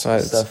people and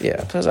stuff.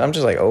 Yeah. Plus I'm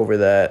just like over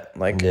that.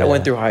 Like I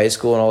went through high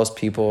school and all those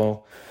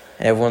people,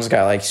 and everyone's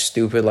got like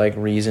stupid like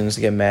reasons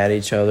to get mad at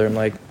each other. I'm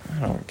like,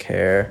 I don't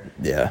care.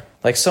 Yeah.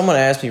 Like someone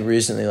asked me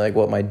recently like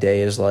what my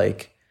day is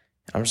like.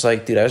 I'm just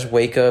like, dude, I just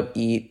wake up,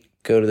 eat,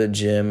 go to the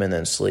gym, and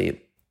then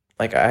sleep.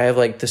 Like I have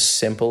like the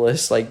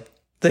simplest like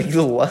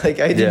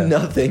I do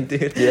nothing,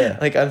 dude. Yeah.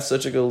 Like I'm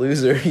such a good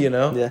loser, you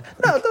know? Yeah.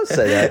 No, don't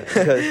say that.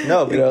 Because,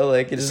 no, you know,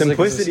 like it's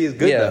simplicity is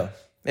good though.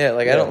 Yeah,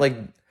 like I don't like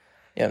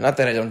not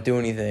that I don't do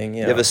anything.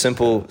 You have a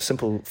simple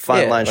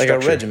fine line structure.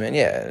 Like a regimen,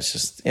 it's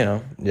just, you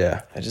know.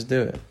 Yeah. I just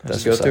do it. I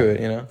just go through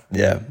it, you know?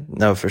 Yeah.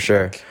 No, for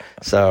sure.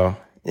 So,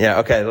 yeah,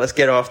 okay, let's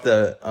get off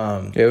the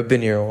we've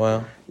been here a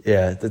while.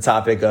 Yeah, the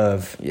topic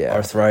of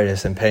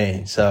arthritis and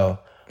pain. So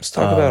let's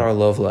talk about our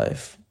love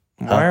life.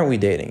 Why aren't we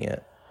dating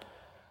yet?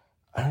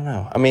 I don't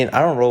know. I mean, I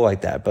don't roll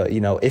like that, but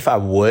you know, if I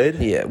would,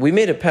 we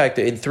made a pact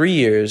that in 3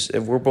 years,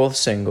 if we're both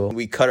single,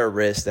 we cut our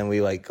wrist and we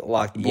like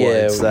locked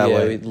boards that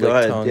way. We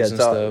lick tongues and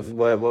stuff.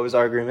 What was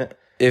our agreement?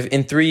 If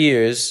in 3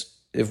 years,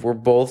 if we're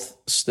both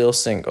still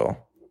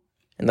single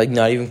and like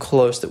not even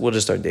close, that we'll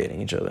just start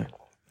dating each other.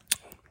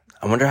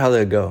 I wonder how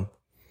that'd go.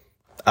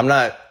 I'm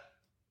a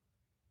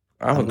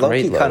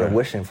great lover. Kind of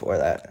wishing for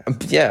that.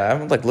 Yeah,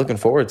 I'm like looking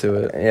forward to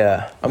it.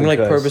 Yeah, I'm gonna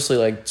like purposely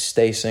like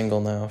stay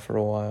single now for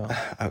a while.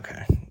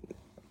 Okay.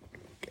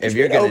 If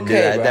you're gonna do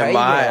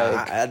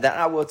that, then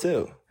I will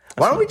too.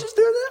 Why don't we just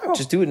do it now?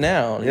 Just do it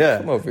now. Yeah,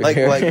 come over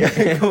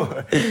here. Come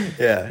on.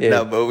 Yeah.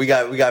 No, but we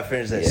got to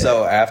finish this. Yeah.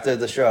 So after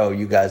the show,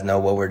 you guys know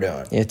what we're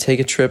doing. Yeah, take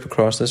a trip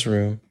across this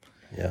room.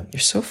 Yeah, you're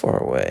so far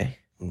away.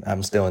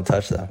 I'm still in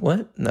touch though.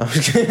 What? No.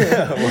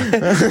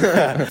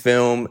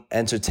 Film,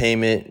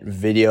 entertainment,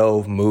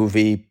 video,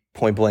 movie,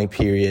 point blank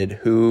period.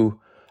 Who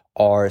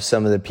are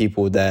some of the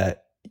people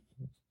that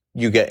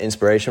you get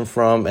inspiration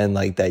from and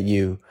like that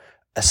you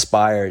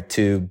aspire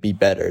to be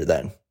better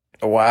than?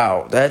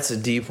 Wow, that's a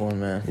deep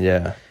one, man.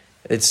 Yeah.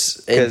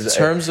 It's in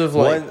terms of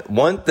like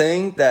one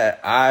thing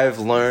that I've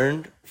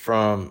learned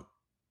from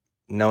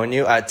knowing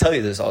you, I tell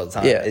you this all the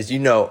time, is you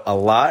know a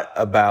lot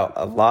about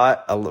a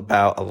lot.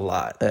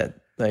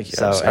 Thank you.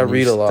 So, I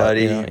read a lot.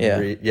 Study, you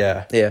know?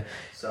 Yeah.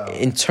 So.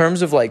 In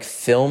terms of like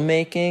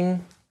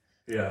filmmaking,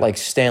 like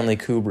Stanley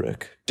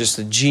Kubrick, just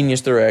a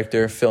genius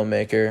director,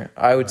 filmmaker.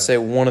 I would say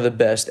one of the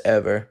best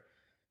ever.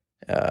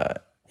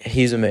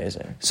 He's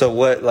amazing. So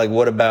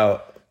what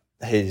about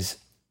his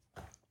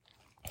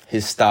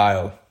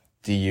style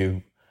do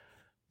you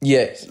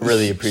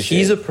really appreciate?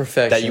 He's a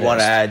perfectionist. That you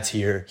want to add to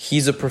your...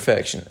 He's a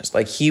perfectionist.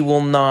 Like he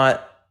will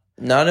not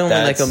only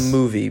like a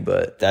movie,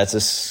 but... That's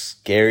a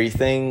scary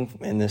thing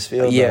in this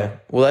field. Yeah. Though.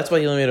 Well, that's why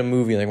he only made a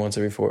movie like once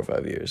every 4 or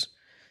 5 years.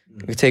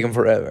 It could take him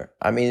forever.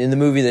 I mean, in the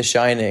movie The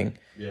Shining,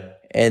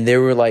 and there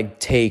were like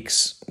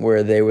takes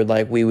where they would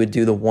like, we would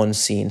do the one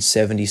scene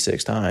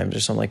 76 times or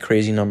some like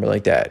crazy number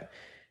like that.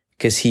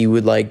 Because he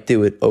would like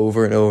do it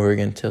over and over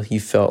again until he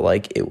felt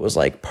like it was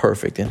like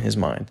perfect in his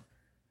mind.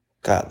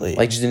 Godly.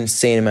 Like just an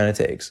insane amount of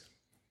takes.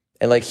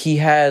 And like he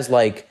has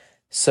like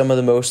some of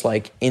the most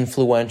like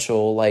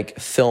influential like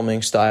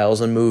filming styles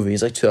in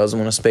movies, like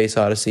 2001: A Space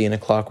Odyssey and A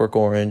Clockwork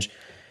Orange.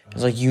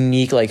 There's like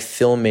unique like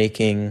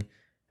filmmaking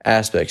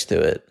aspects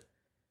to it.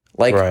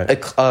 Like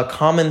a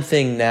common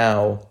thing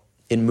now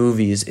in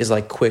movies is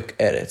like quick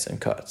edits and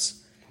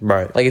cuts.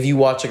 Right. Like if you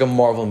watch like a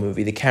Marvel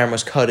movie, the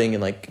camera's cutting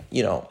and like,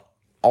 you know,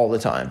 all the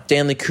time.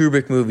 Stanley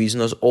Kubrick movies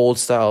and those old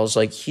styles,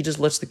 like he just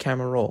lets the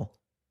camera roll.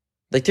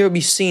 Like there would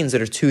be scenes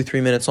that are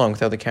 2-3 minutes long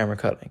without the camera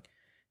cutting.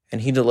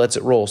 And he just lets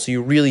it roll. So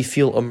you really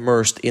feel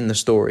immersed in the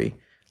story,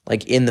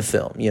 like in the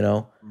film, you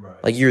know?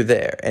 Right. Like you're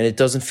there. And it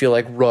doesn't feel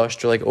like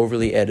rushed or like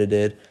overly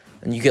edited.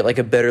 And you get like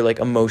a better like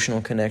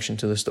emotional connection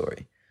to the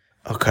story.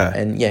 Okay.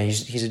 And yeah,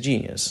 he's a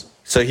genius.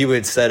 So he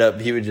would set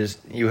up, you would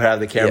have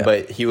the camera,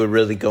 but he would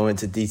really go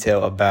into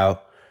detail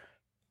about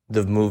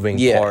the moving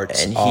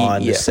parts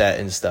on the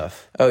set and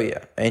stuff. Oh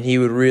yeah. And he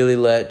would really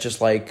let just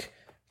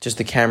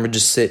the camera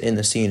just sit in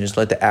the scene, just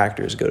let the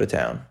actors go to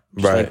town.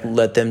 Just like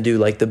let them do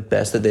like the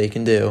best that they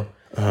can do.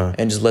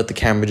 And just let the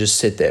camera just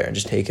sit there and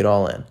just take it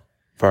all in.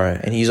 Right.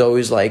 And he's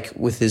always like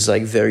with his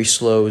like very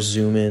slow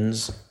zoom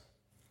ins.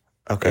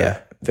 Okay. Yeah.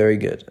 Very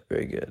good.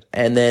 Very good.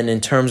 And then in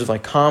terms of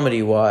like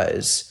comedy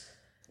wise,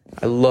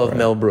 I love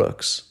Mel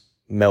Brooks.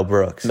 Mel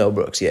Brooks,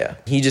 yeah.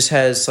 He just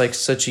has like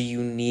such a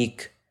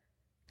unique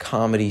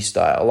comedy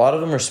style. A lot of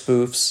them are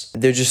spoofs.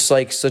 They're just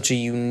like such a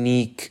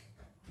unique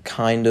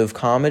kind of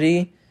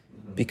comedy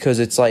because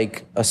it's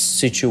like a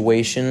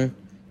situation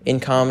in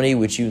comedy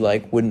which you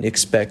like wouldn't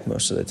expect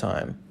most of the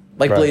time.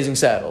 Like Blazing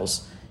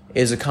Saddles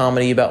is a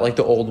comedy about like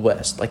the Old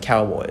West, like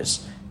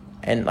cowboys.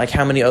 And like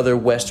how many other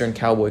Western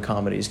cowboy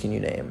comedies can you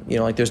name? You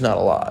know, like there's not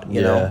a lot,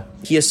 you know?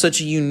 He has such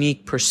a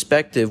unique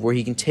perspective where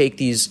he can take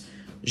these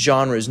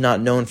genres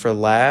not known for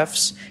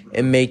laughs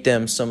and make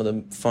them some of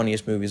the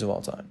funniest movies of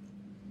all time.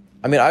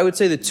 I mean, I would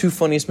say the 2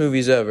 funniest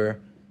movies ever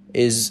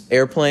is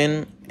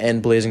Airplane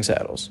and Blazing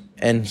Saddles.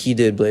 And he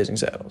did Blazing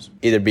Saddles.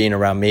 Either being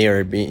around me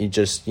or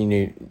just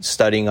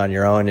studying on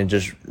your own and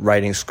just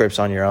writing scripts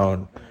on your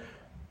own.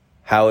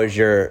 How is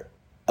your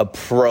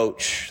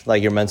approach,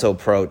 like your mental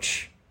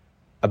approach,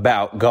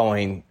 about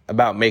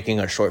making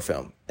a short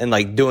film and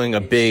like doing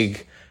a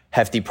big,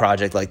 hefty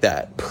project like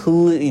that?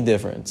 Completely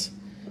different.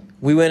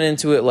 We went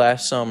into it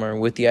last summer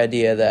with the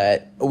idea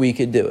that we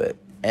could do it,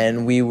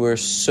 and we were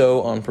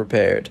so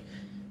unprepared.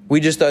 We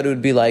just thought it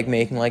would be like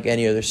making like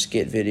any other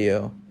skit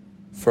video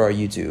for our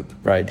YouTube.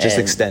 Right, just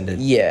extended.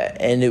 Yeah,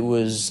 and it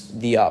was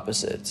the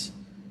opposite.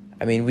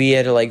 I mean, we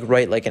had to like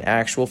write like an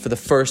actual, for the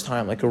first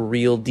time, like a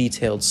real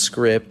detailed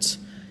script.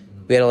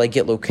 We had to like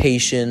get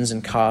locations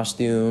and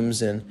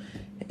costumes, and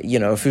if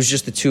it was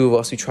just the 2 of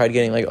us, we tried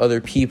getting like other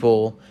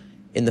people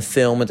in the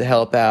film to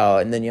help out,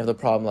 and then you have the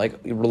problem like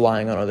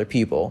relying on other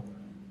people.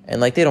 And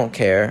like they don't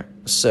care,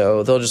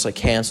 so they'll just like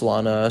cancel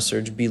on us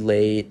or just be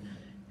late.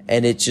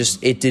 And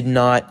it did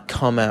not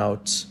come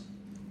out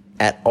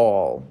at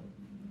all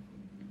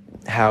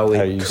how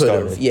it could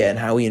have. Yeah, and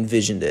how we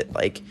envisioned it.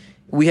 Like,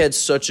 we had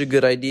such a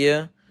good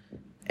idea,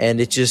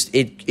 and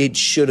it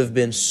should have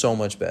been so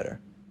much better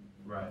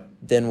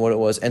than what it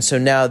was. And so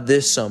now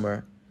this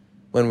summer,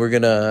 when we're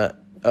gonna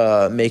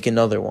make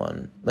another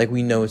one, like,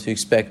 we know what to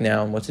expect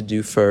now and what to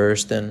do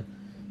first, and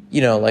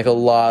like a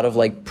lot of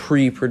like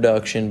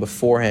pre-production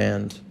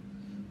beforehand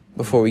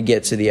before we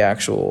get to the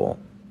actual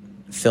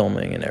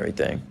filming and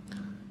everything.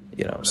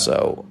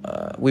 So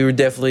we were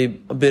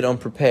definitely a bit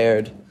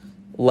unprepared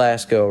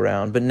last go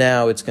around, but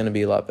now it's going to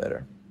be a lot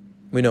better.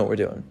 We know what we're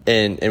doing.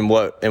 In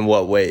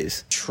what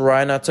ways?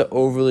 Try not to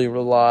overly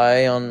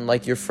rely on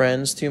like your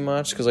friends too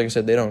much, because like I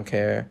said, they don't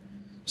care.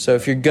 So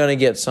if you're going to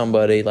get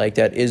somebody like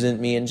that isn't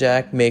me and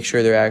Jack, make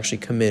sure they're actually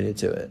committed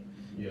to it.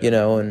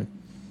 And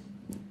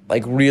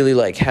like really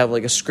like have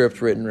like a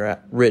script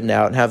written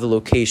out and have the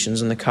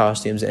locations and the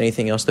costumes and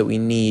anything else that we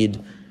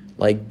need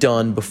like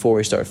done before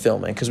we start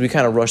filming, because we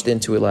kind of rushed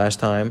into it last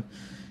time.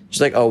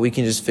 Just like, we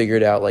can just figure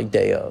it out like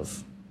day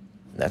of.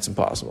 That's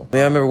impossible. I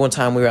remember one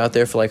time we were out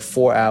there for like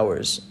 4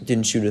 hours,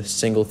 didn't shoot a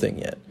single thing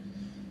yet.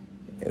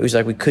 It was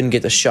like we couldn't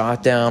get the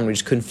shot down, we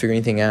just couldn't figure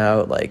anything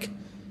out. Like,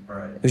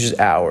 it was just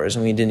hours,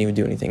 and we didn't even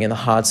do anything in the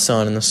hot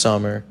sun in the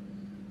summer.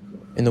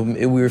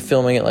 We were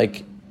filming it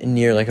like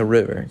near like a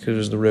river, because it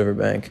was the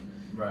riverbank,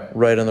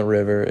 right on the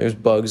river. There was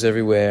bugs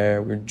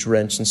everywhere. We were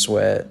drenched in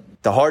sweat.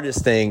 The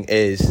hardest thing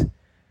is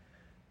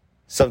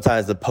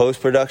sometimes the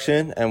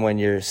post-production, and when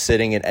you're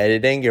sitting and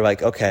editing, you're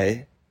like,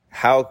 okay,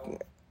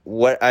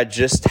 what I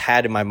just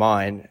had in my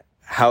mind,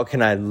 how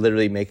can I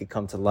literally make it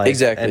come to life?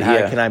 Exactly. And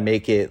how can I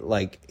make it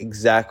like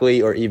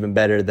exactly or even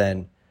better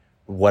than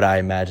what I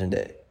imagined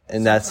it?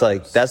 And that's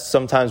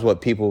sometimes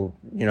what people,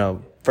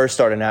 first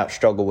starting out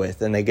struggle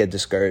with, and they get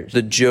discouraged.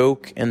 The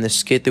joke and the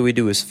skit that we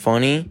do is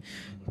funny,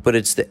 but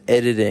it's the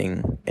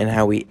editing and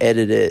how we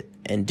edit it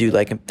and do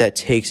like that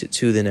takes it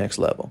to the next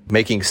level.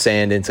 Making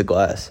sand into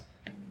glass.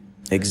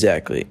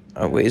 Exactly.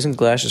 Wait, isn't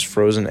glass just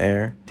frozen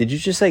air? Did you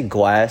just say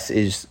glass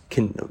is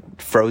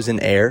frozen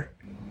air?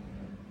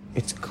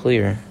 It's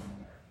clear.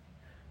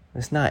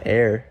 It's not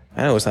air.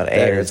 I know it's not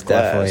air. It's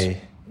glass.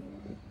 Definitely.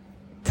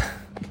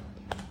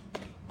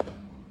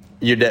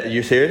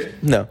 You're serious?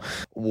 No.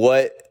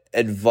 What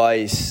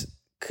advice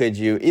could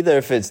you, either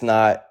if it's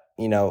not,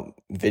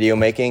 video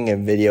making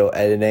and video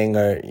editing,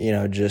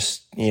 or,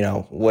 just,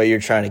 what you're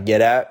trying to get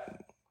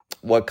at,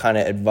 what kind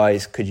of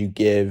advice could you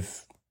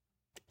give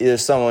either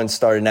someone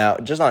starting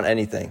out just on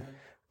anything,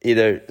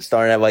 either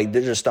starting out like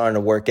they're just starting to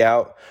work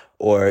out,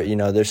 or,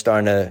 they're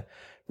starting to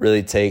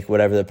really take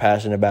whatever they're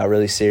passionate about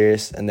really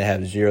serious, and they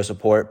have zero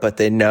support, but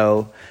they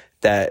know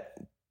that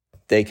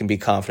they can be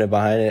confident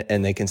behind it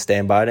and they can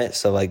stand by it.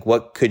 So like,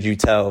 what could you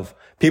tell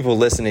people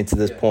listening to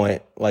this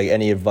point, like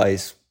any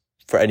advice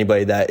for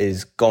anybody that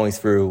is going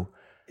through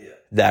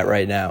that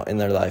right now in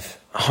their life?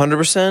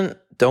 100%.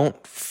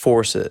 Don't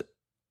force it.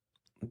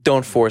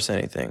 Don't force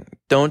anything.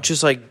 Don't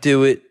just like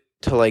do it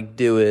to like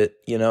do it,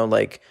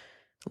 like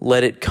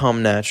let it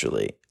come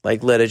naturally.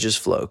 Like let it just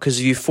flow.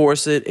 Because if you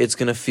force it, it's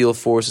going to feel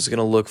forced. It's going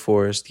to look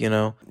forced,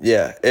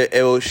 Yeah.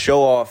 It will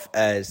show off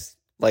as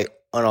like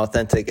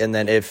unauthentic, and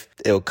then if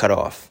it'll cut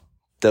off.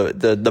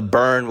 The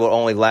burn will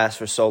only last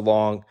for so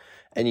long,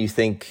 and you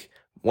think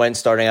when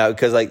starting out,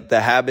 because like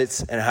the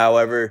habits and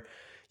however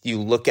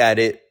you look at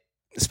it,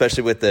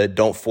 especially with the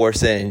don't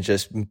force it and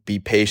just be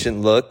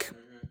patient look,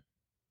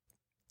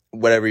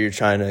 whatever you're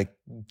trying to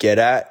get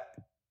at,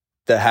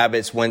 the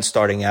habits when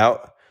starting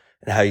out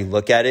and how you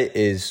look at it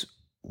is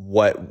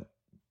what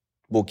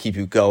will keep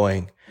you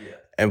going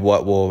and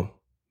what will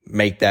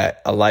make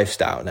that a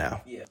lifestyle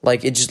now.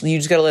 Like you just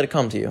got to let it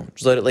come to you.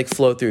 Just let it like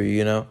flow through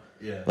you,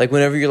 Yeah. Like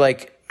whenever you're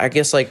like, I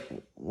guess like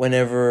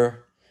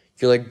whenever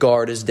your like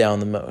guard is down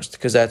the most,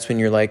 because that's when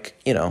you're like,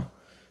 you're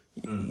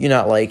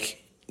not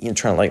like,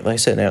 trying to like I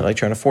said, not like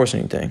trying to force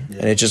anything,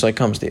 and it just like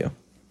comes to you.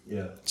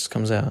 Yeah. It just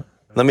comes out.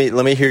 Let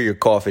me hear your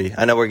coffee.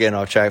 I know we're getting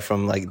off track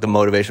from like the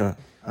motivation.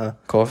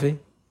 Coffee?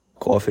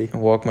 Coffee. I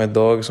walk my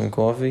dog some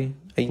coffee.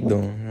 How you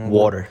doing?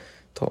 Water.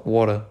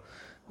 Water.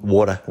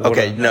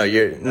 Okay,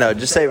 no,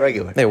 just say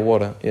regular. Hey,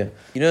 water, yeah.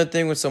 You know the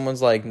thing when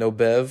someone's like, no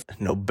bev?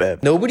 No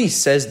bev. Nobody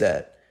says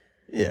that.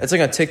 Yeah. It's like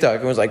on TikTok.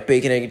 Everyone's like,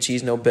 bacon, egg, and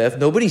cheese, no bev.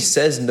 Nobody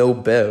says no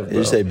bev, bro. You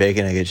just say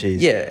bacon, egg, and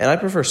cheese. Yeah, and I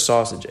prefer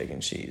sausage, egg,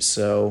 and cheese,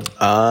 so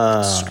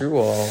screw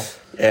all.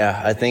 Yeah,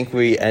 I think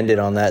we ended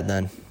on that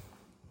then.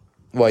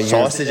 Why,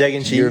 sausage, egg,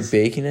 and cheese? You're a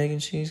bacon, egg,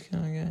 and cheese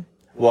kind of guy?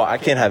 Well, I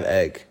can't have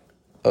egg.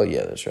 Oh,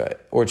 yeah, that's right.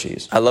 Or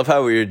cheese. I love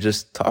how we were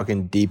just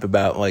talking deep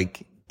about,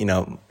 like, you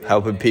know,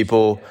 helping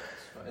people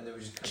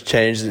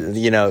change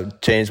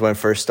when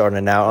first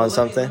starting out on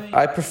something.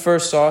 I prefer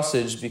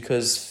sausage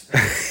because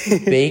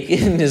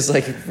bacon is,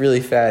 like, really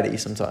fatty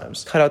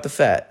sometimes. Cut out the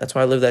fat. That's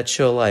why I live that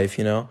chill life,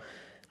 you know?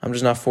 I'm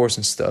just not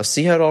forcing stuff.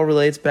 See how it all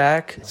relates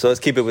back? So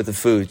let's keep it with the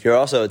food. You're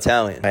also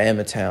Italian. I am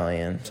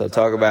Italian. So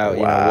talk about,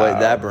 you know,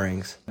 what that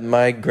brings.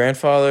 My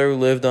grandfather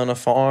lived on a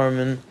farm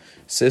in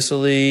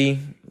Sicily,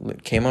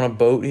 came on a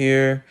boat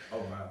here. Oh,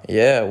 wow.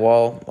 Yeah,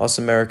 while us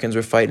Americans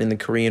were fighting in the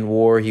Korean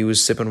War, he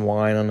was sipping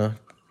wine on a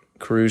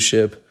cruise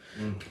ship.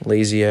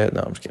 Lazy at.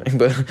 No, I'm just kidding.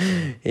 But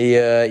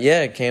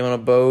he, came on a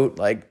boat,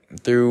 like,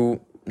 through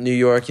New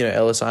York, you know,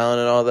 Ellis Island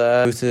and all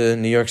that. Moved to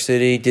New York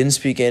City. Didn't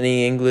speak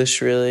any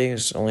English, really.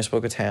 Just only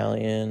spoke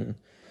Italian.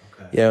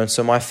 Okay. You know, and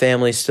so my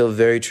family's still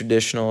very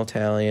traditional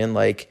Italian.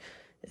 Like,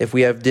 if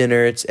we have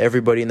dinner, it's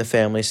everybody in the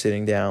family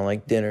sitting down.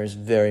 Like, dinner is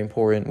very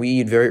important. We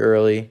eat very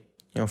early.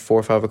 4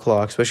 or 5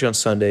 o'clock, especially on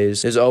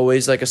Sundays. There's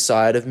always, like, a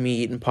side of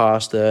meat and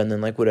pasta and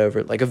then, like,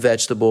 whatever, like a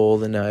vegetable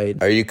the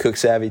night. Are you cook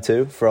savvy,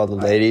 too, for all the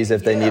ladies?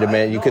 If they need a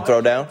man you could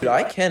throw down? Dude,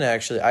 I can,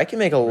 actually. I can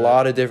make a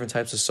lot of different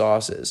types of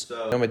sauces.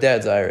 My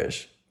dad's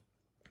Irish.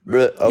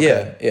 Really?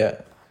 Okay.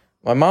 Yeah.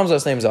 My mom's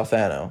last name is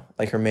Alfano,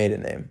 like her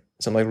maiden name.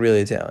 So I'm, like,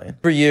 really Italian.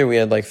 Every year we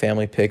had, like,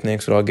 family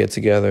picnics. We'd all get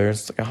together.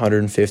 It's, like,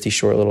 150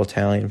 short little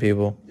Italian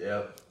people.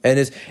 Yep.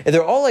 And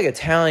they're all, like,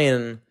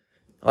 Italian...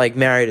 like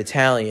married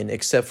Italian,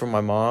 except for my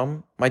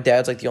mom. My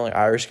dad's like the only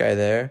Irish guy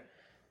there.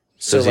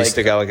 So does he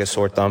stick out like a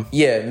sore thumb?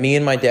 Yeah, me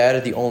and my dad are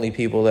the only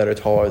people that are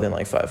taller than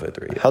like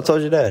 5'3". How tall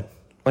is your dad?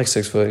 Like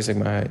 6 foot. He's like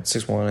my height,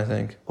 6'1", I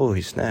think.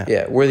 Holy snap!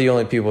 Yeah, we're the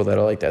only people that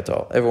are like that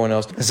tall. Everyone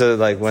else. So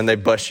like when they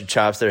bust your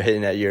chops, they're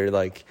hitting at your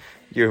waist.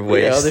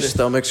 Yeah, their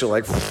stomachs are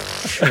like.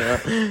 You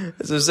know?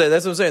 That's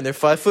what I'm saying. They're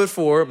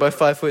 5'4" by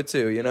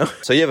 5'2". You know.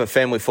 So you have a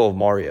family full of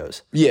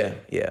Marios. Yeah,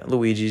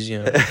 Luigi's.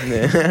 You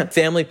know.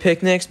 Family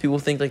picnics. People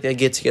think like they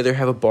get together,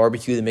 have a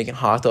barbecue. They're making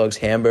hot dogs,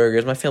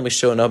 hamburgers. My family's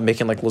showing up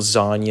making like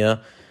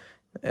lasagna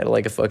at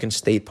like a fucking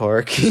state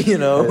park. You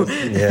know.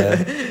 Yeah.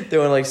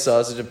 Doing like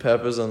sausage and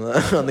peppers on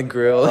the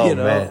grill. Oh, you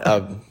know.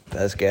 Man.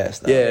 That's gas.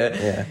 Though.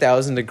 Yeah.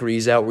 1,000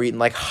 degrees out. We're eating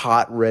like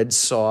hot red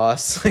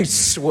sauce, like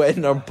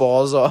sweating our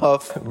balls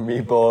off.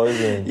 Meatballs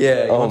and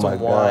my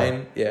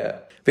wine. God. Yeah.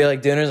 But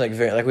like dinner's like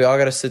very like we all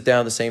got to sit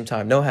down at the same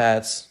time. No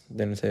hats.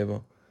 Dinner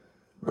table.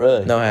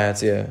 Really? No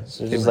hats. Yeah.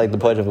 So just like the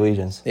Pledge of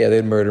Allegiance. Yeah,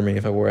 they'd murder me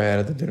if I wore a hat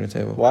at the dinner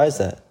table. Why is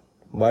that?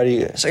 Why do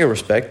you? It's like a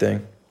respect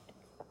thing.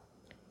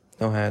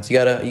 No hats. You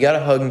gotta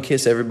hug and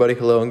kiss everybody.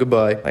 Hello and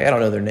goodbye. Like I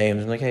don't know their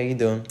names. I'm like, hey, how you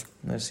doing?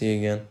 Nice to see you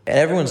again. And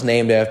everyone's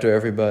named after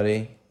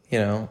everybody. You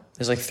know,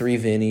 there's like 3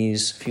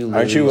 Vinnies, a few Louis.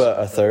 Aren't you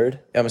a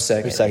third? I'm a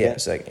second. Second? Yeah,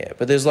 second. Yeah,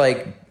 but there's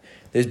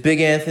Big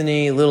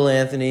Anthony, Little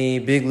Anthony,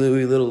 Big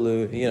Louis, Little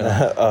Louis. You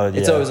know, oh yeah.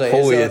 It's always like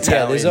Holy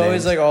Italian. Yeah, there's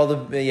always names. like all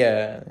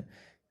the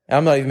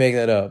I'm not even making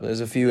that up. There's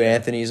a few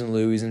Anthony's and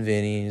Louis and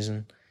Vinnies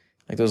and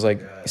like those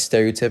like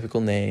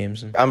stereotypical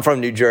names. I'm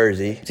from New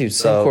Jersey, dude.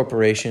 Same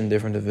corporation,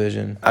 different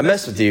division. I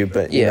mess with you,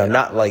 but you know,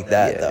 not like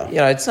that though.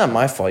 Yeah, it's not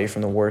my fault. You're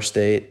from the worst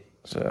state,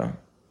 so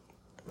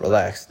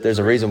relax. There's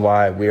a reason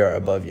why we are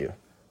above you.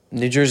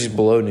 New Jersey's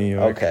below New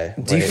York. Okay.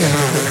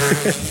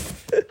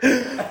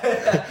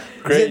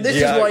 Great. This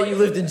is why you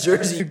lived in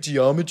Jersey.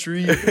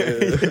 Geometry.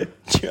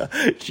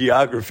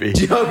 Geography.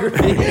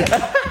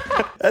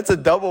 That's a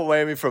double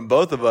whammy from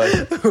both of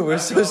us. We're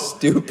so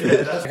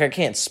stupid. Like, I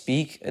can't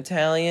speak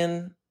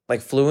Italian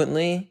like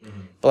fluently,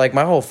 but like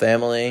my whole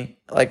family,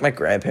 like my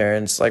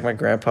grandparents, like my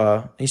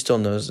grandpa, he still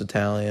knows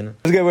Italian.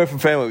 Let's get away from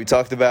family. We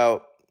talked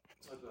about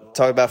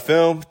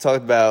film,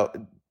 talked about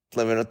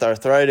living with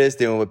arthritis,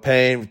 dealing with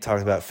pain. We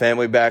talked about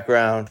family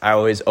background. I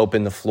always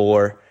open the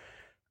floor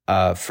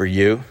for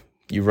you.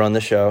 You run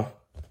the show.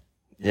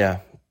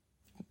 Yeah.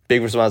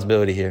 Big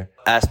responsibility here.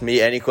 Ask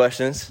me any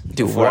questions.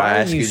 Dude, before I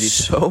ask you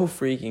so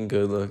freaking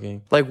good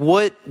looking? Like,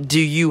 what do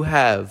you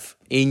have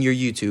in your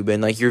YouTube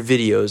and like your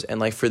videos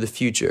and like for the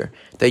future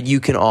that you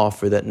can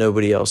offer that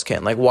nobody else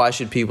can? Like, why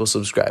should people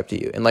subscribe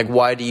to you? And like,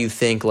 why do you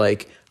think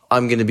like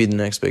I'm going to be the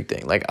next big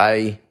thing? Like,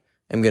 I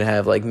am going to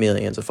have like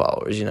millions of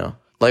followers, you know?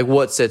 Like,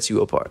 what sets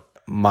you apart?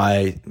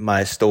 My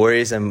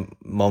stories and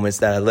moments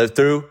that I lived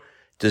through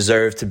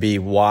deserve to be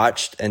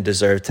watched and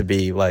deserve to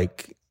be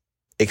like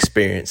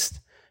experienced.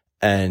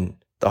 And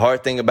the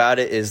hard thing about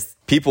it is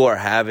people are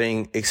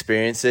having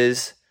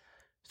experiences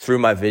through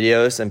my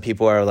videos and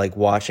people are like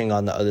watching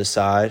on the other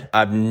side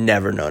I've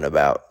never known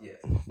about. Yeah.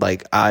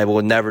 Like I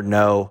will never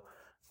know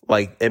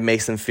like it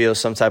makes them feel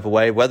some type of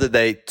way, whether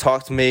they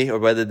talk to me or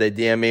whether they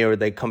DM me or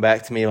they come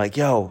back to me like,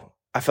 yo,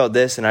 I felt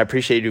this and I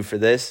appreciate you for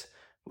this.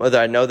 Whether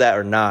I know that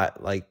or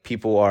not, like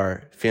people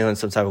are feeling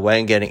some type of way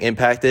and getting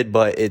impacted.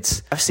 But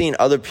I've seen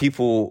other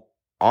people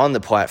on the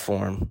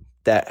platform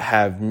that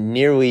have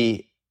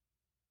nearly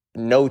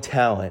no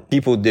talent.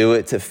 People do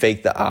it to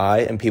fake the eye,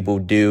 and people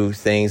do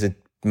things and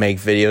make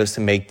videos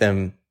to make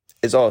them,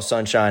 it's all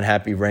sunshine,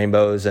 happy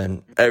rainbows,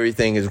 and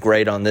everything is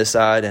great on this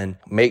side, and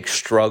make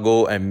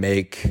struggle and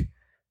make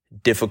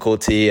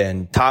difficulty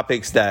and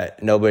topics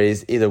that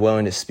nobody's either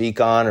willing to speak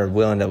on or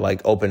willing to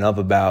like open up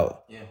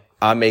about. Yeah.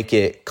 I make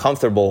it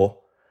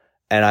comfortable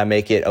and I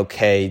make it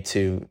okay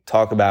to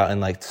talk about and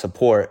like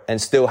support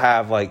and still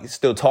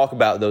talk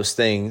about those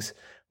things,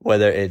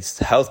 whether it's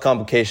health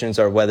complications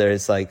or whether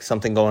it's like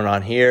something going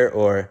on here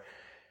or,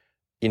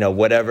 you know,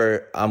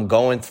 whatever I'm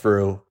going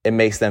through. It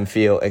makes them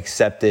feel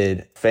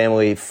accepted,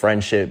 family,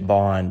 friendship,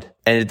 bond.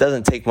 And it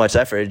doesn't take much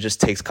effort. It just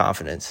takes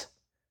confidence.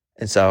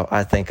 And so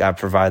I think I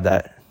provide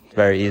that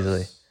very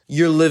easily.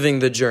 You're living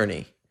the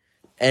journey.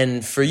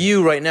 And for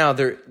you right now,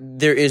 there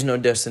is no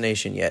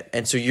destination yet.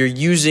 And so you're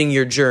using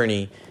your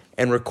journey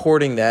and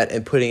recording that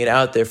and putting it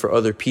out there for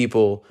other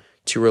people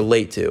to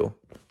relate to.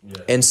 Yeah.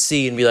 And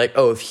see and be like,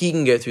 oh, if he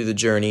can get through the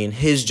journey and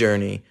his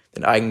journey,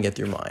 then I can get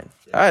through mine.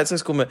 Yeah. All right, so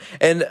that's cool, man.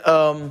 And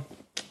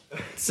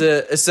it's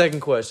a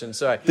second question.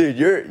 Sorry, dude,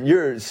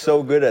 you're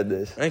so good at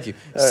this. Thank you.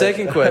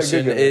 Second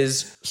question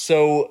is: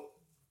 so,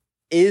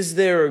 is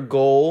there a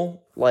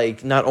goal,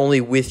 like not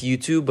only with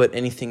YouTube but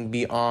anything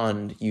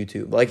beyond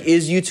YouTube? Like,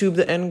 is YouTube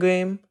the end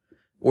game,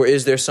 or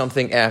is there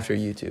something after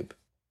YouTube?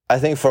 I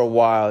think for a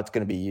while it's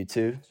going to be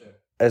YouTube, sure.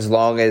 As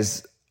long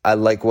as I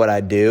like what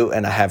I do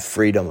and I have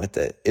freedom with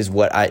it is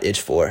what I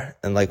itch for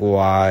and like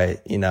why,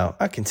 you know,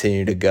 I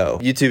continue to go.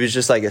 YouTube is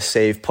just like a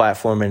safe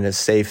platform and a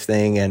safe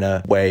thing and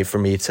a way for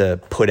me to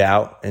put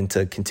out and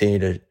to continue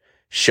to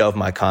shove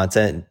my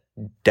content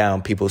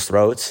down people's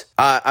throats.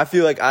 I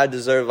feel like I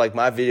deserve, like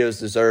my videos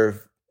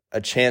deserve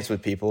a chance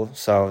with people.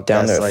 So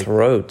down that's their like,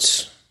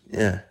 throats.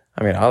 Yeah.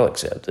 I mean, I'll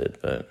accept it,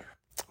 but.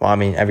 Well, I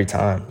mean, every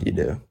time you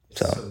do.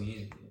 So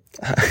easy.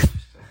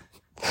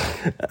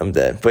 I'm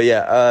dead. But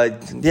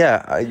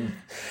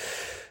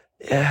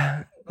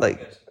like,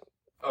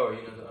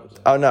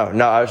 oh,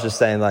 no, I was just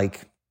saying,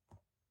 like,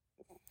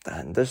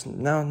 there's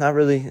not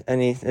really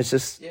any, it's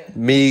just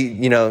me,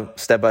 you know,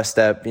 step by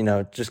step, you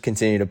know, just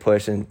continue to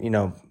push and, you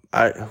know,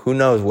 who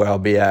knows where I'll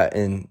be at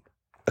in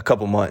a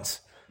couple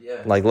months.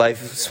 Yeah. Like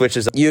life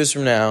switches up. Years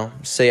from now,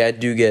 say I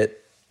do get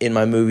in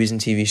my movies and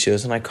TV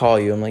shows and I call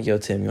you, I'm like, yo,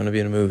 Tim, you want to be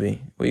in a movie?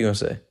 What are you going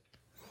to say?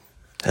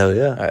 Hell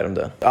yeah. All right, I'm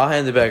done. I'll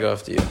hand it back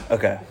off to you.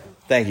 Okay.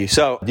 Thank you.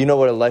 So, do you know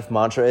what a life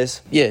mantra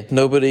is? Yeah.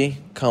 Nobody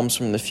comes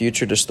from the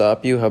future to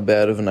stop you. How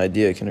bad of an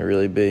idea can it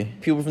really be?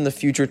 People from the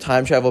future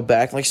time travel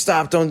back, like,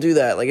 stop, don't do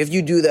that. Like, if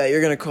you do that,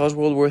 you're going to cause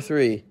World War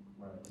III.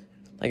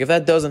 Like, if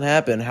that doesn't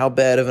happen, how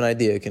bad of an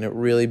idea can it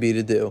really be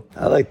to do?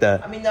 I like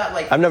that. I mean, not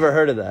like... I've never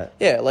heard of that.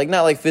 Yeah, like,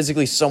 not like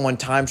physically someone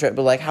time travel,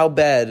 but like, how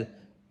bad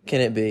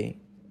can it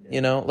be?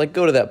 You know? Like,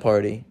 go to that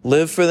party.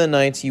 Live for the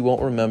nights you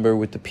won't remember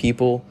with the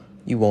people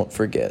you won't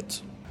forget.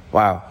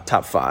 Wow,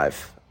 top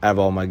 5 out of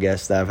all my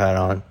guests that I've had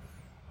on.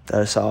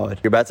 That is solid.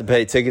 You're about to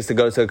pay tickets to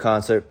go to a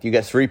concert. You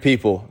got 3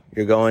 people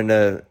you're going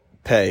to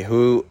pay.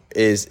 Who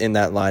is in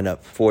that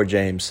lineup for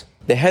James?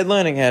 The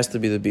headlining has to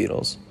be the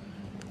Beatles.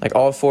 Like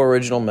all 4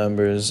 original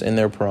members in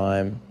their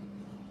prime.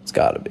 It's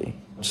got to be.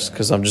 Just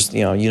because I'm just, I'm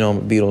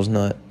a Beatles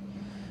nut.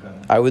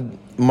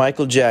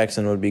 Michael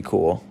Jackson would be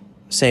cool.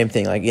 Same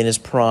thing, like in his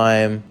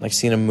prime, like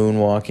seeing him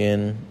moonwalk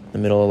in the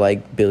middle of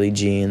like Billie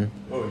Jean.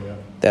 Oh, yeah.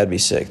 That'd be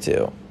sick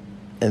too.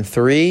 And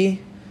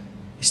 3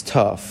 is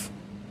tough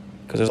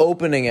because the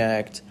opening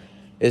act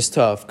is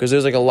tough because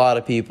there's like a lot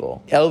of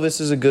people.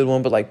 Elvis is a good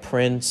one, but like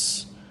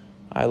Prince,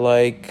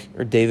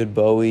 or David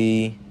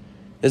Bowie.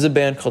 There's a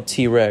band called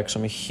T-Rex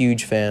I'm a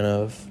huge fan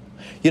of.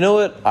 You know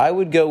what? I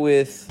would go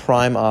with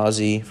Prime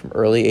Ozzy from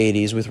early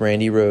 80s with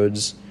Randy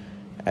Rhoads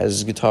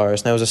as guitarist.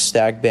 And that was a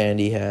stacked band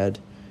he had.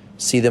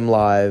 See them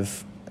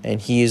live, and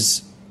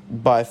he's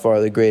by far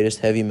the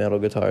greatest heavy metal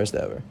guitarist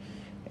ever.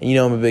 And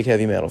I'm a big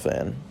heavy metal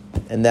fan.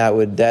 And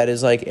that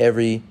is like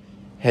every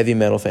heavy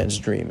metal fan's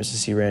dream is to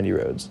see Randy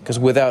Rhoads. Because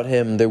without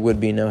him, there would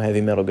be no heavy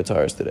metal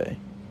guitarist today.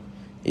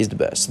 He's the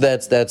best.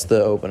 That's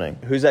the opening.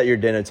 Who's at your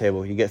dinner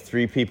table? You get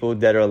 3 people,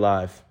 dead or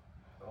alive.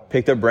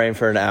 Pick their brain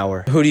for an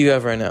hour. Who do you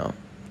have right now?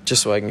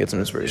 Just so I can get some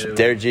inspiration.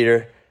 Derek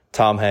Jeter,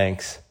 Tom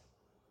Hanks,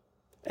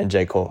 and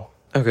J. Cole.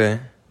 Okay.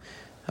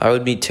 I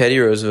would meet Teddy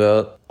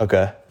Roosevelt.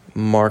 Okay.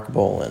 Mark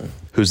Bolan.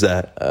 Who's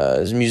that?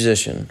 He's a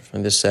musician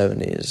from the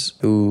 70s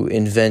who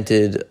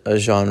invented a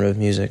genre of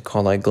music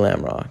called like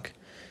glam rock,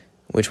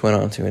 which went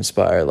on to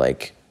inspire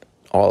like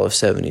all of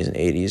 70s and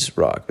 80s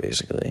rock,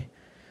 basically.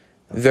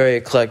 Very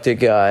eclectic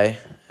guy,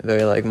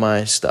 very like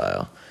my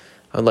style.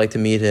 I'd like to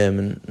meet him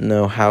and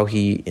know how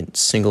he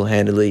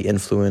single-handedly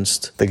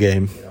influenced the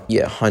game.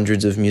 Yeah,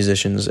 hundreds of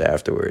musicians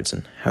afterwards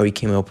and how he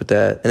came up with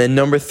that. And then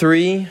number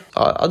 3,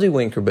 I'll do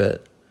Wayne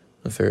Corbett,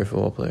 a favorite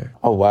football player.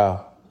 Oh,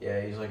 wow.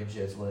 Yeah, he's like a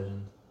Jets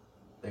legend.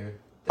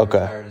 They Okay.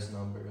 retired his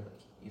number. Like,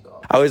 he's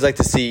awesome. I always like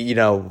to see,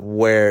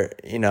 where,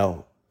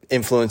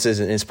 influences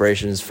and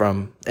inspirations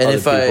from And other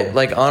if I people.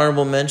 like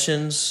honorable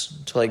mentions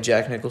to like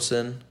Jack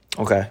Nicholson.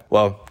 Okay.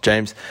 Well,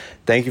 James,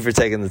 thank you for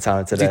taking the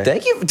time today. Dude,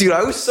 thank you. Dude,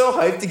 I was so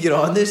hyped to get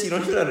on this. You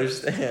don't even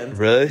understand.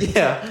 Really?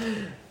 Yeah.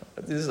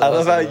 This is I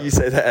love how awesome. you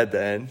say that at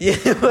the end. Yeah.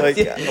 Like,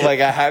 yeah. like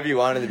I have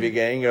you on in the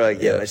beginning. You're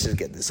like, yeah, Yeah. let's just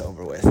get this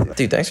over with.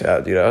 Dude, thanks for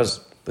having, dude.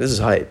 This is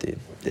hype, dude.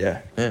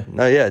 Yeah.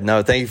 Yeah.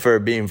 No, thank you for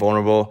being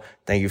vulnerable.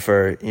 Thank you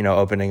for,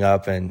 opening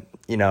up, and,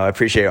 I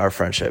appreciate our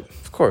friendship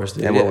Of course,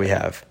 dude. and yeah. what we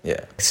have.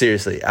 Yeah.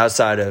 Seriously,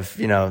 outside of,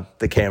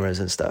 the cameras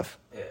and stuff.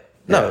 Yeah.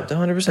 No,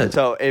 100%.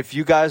 So if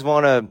you guys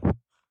want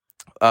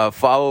to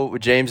follow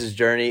James's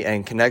journey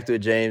and connect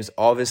with James,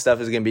 all of his stuff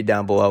is going to be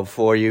down below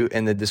for you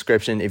in the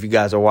description if you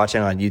guys are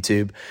watching on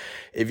YouTube.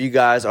 If you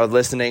guys are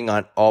listening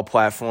on all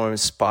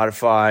platforms,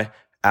 Spotify,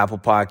 Apple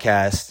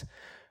Podcasts,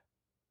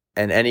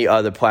 and any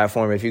other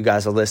platform, if you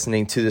guys are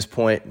listening to this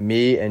point,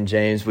 me and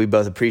James, we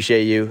both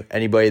appreciate you.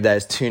 Anybody that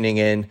is tuning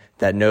in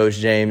that knows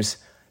James,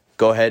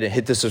 go ahead and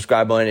hit the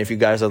subscribe button if you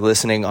guys are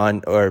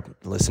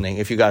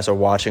if you guys are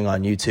watching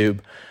on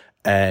YouTube.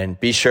 And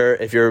be sure,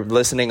 if you're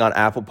listening on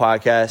Apple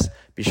Podcasts,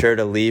 be sure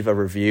to leave a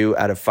review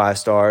out of 5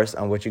 stars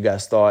on what you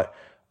guys thought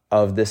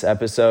of this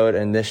episode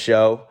and this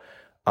show,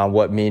 on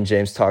what me and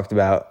James talked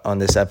about on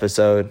this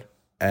episode.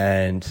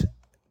 And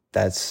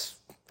that's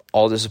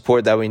all the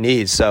support that we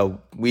need.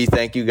 So we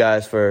thank you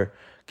guys for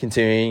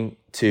tuning in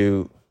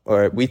to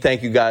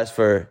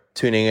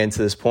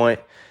this point.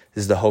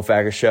 This is the Hope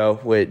Factor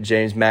Show with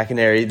James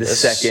McInerney the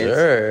second.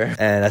 Sir.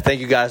 And I thank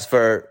you guys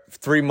for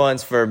 3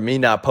 months for me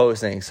not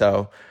posting.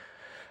 So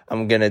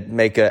I'm going to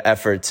make an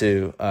effort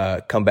to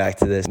come back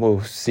to this.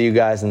 We'll see you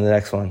guys in the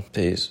next one.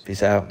 Peace.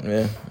 Peace out.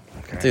 Yeah.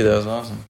 Dude, that was awesome.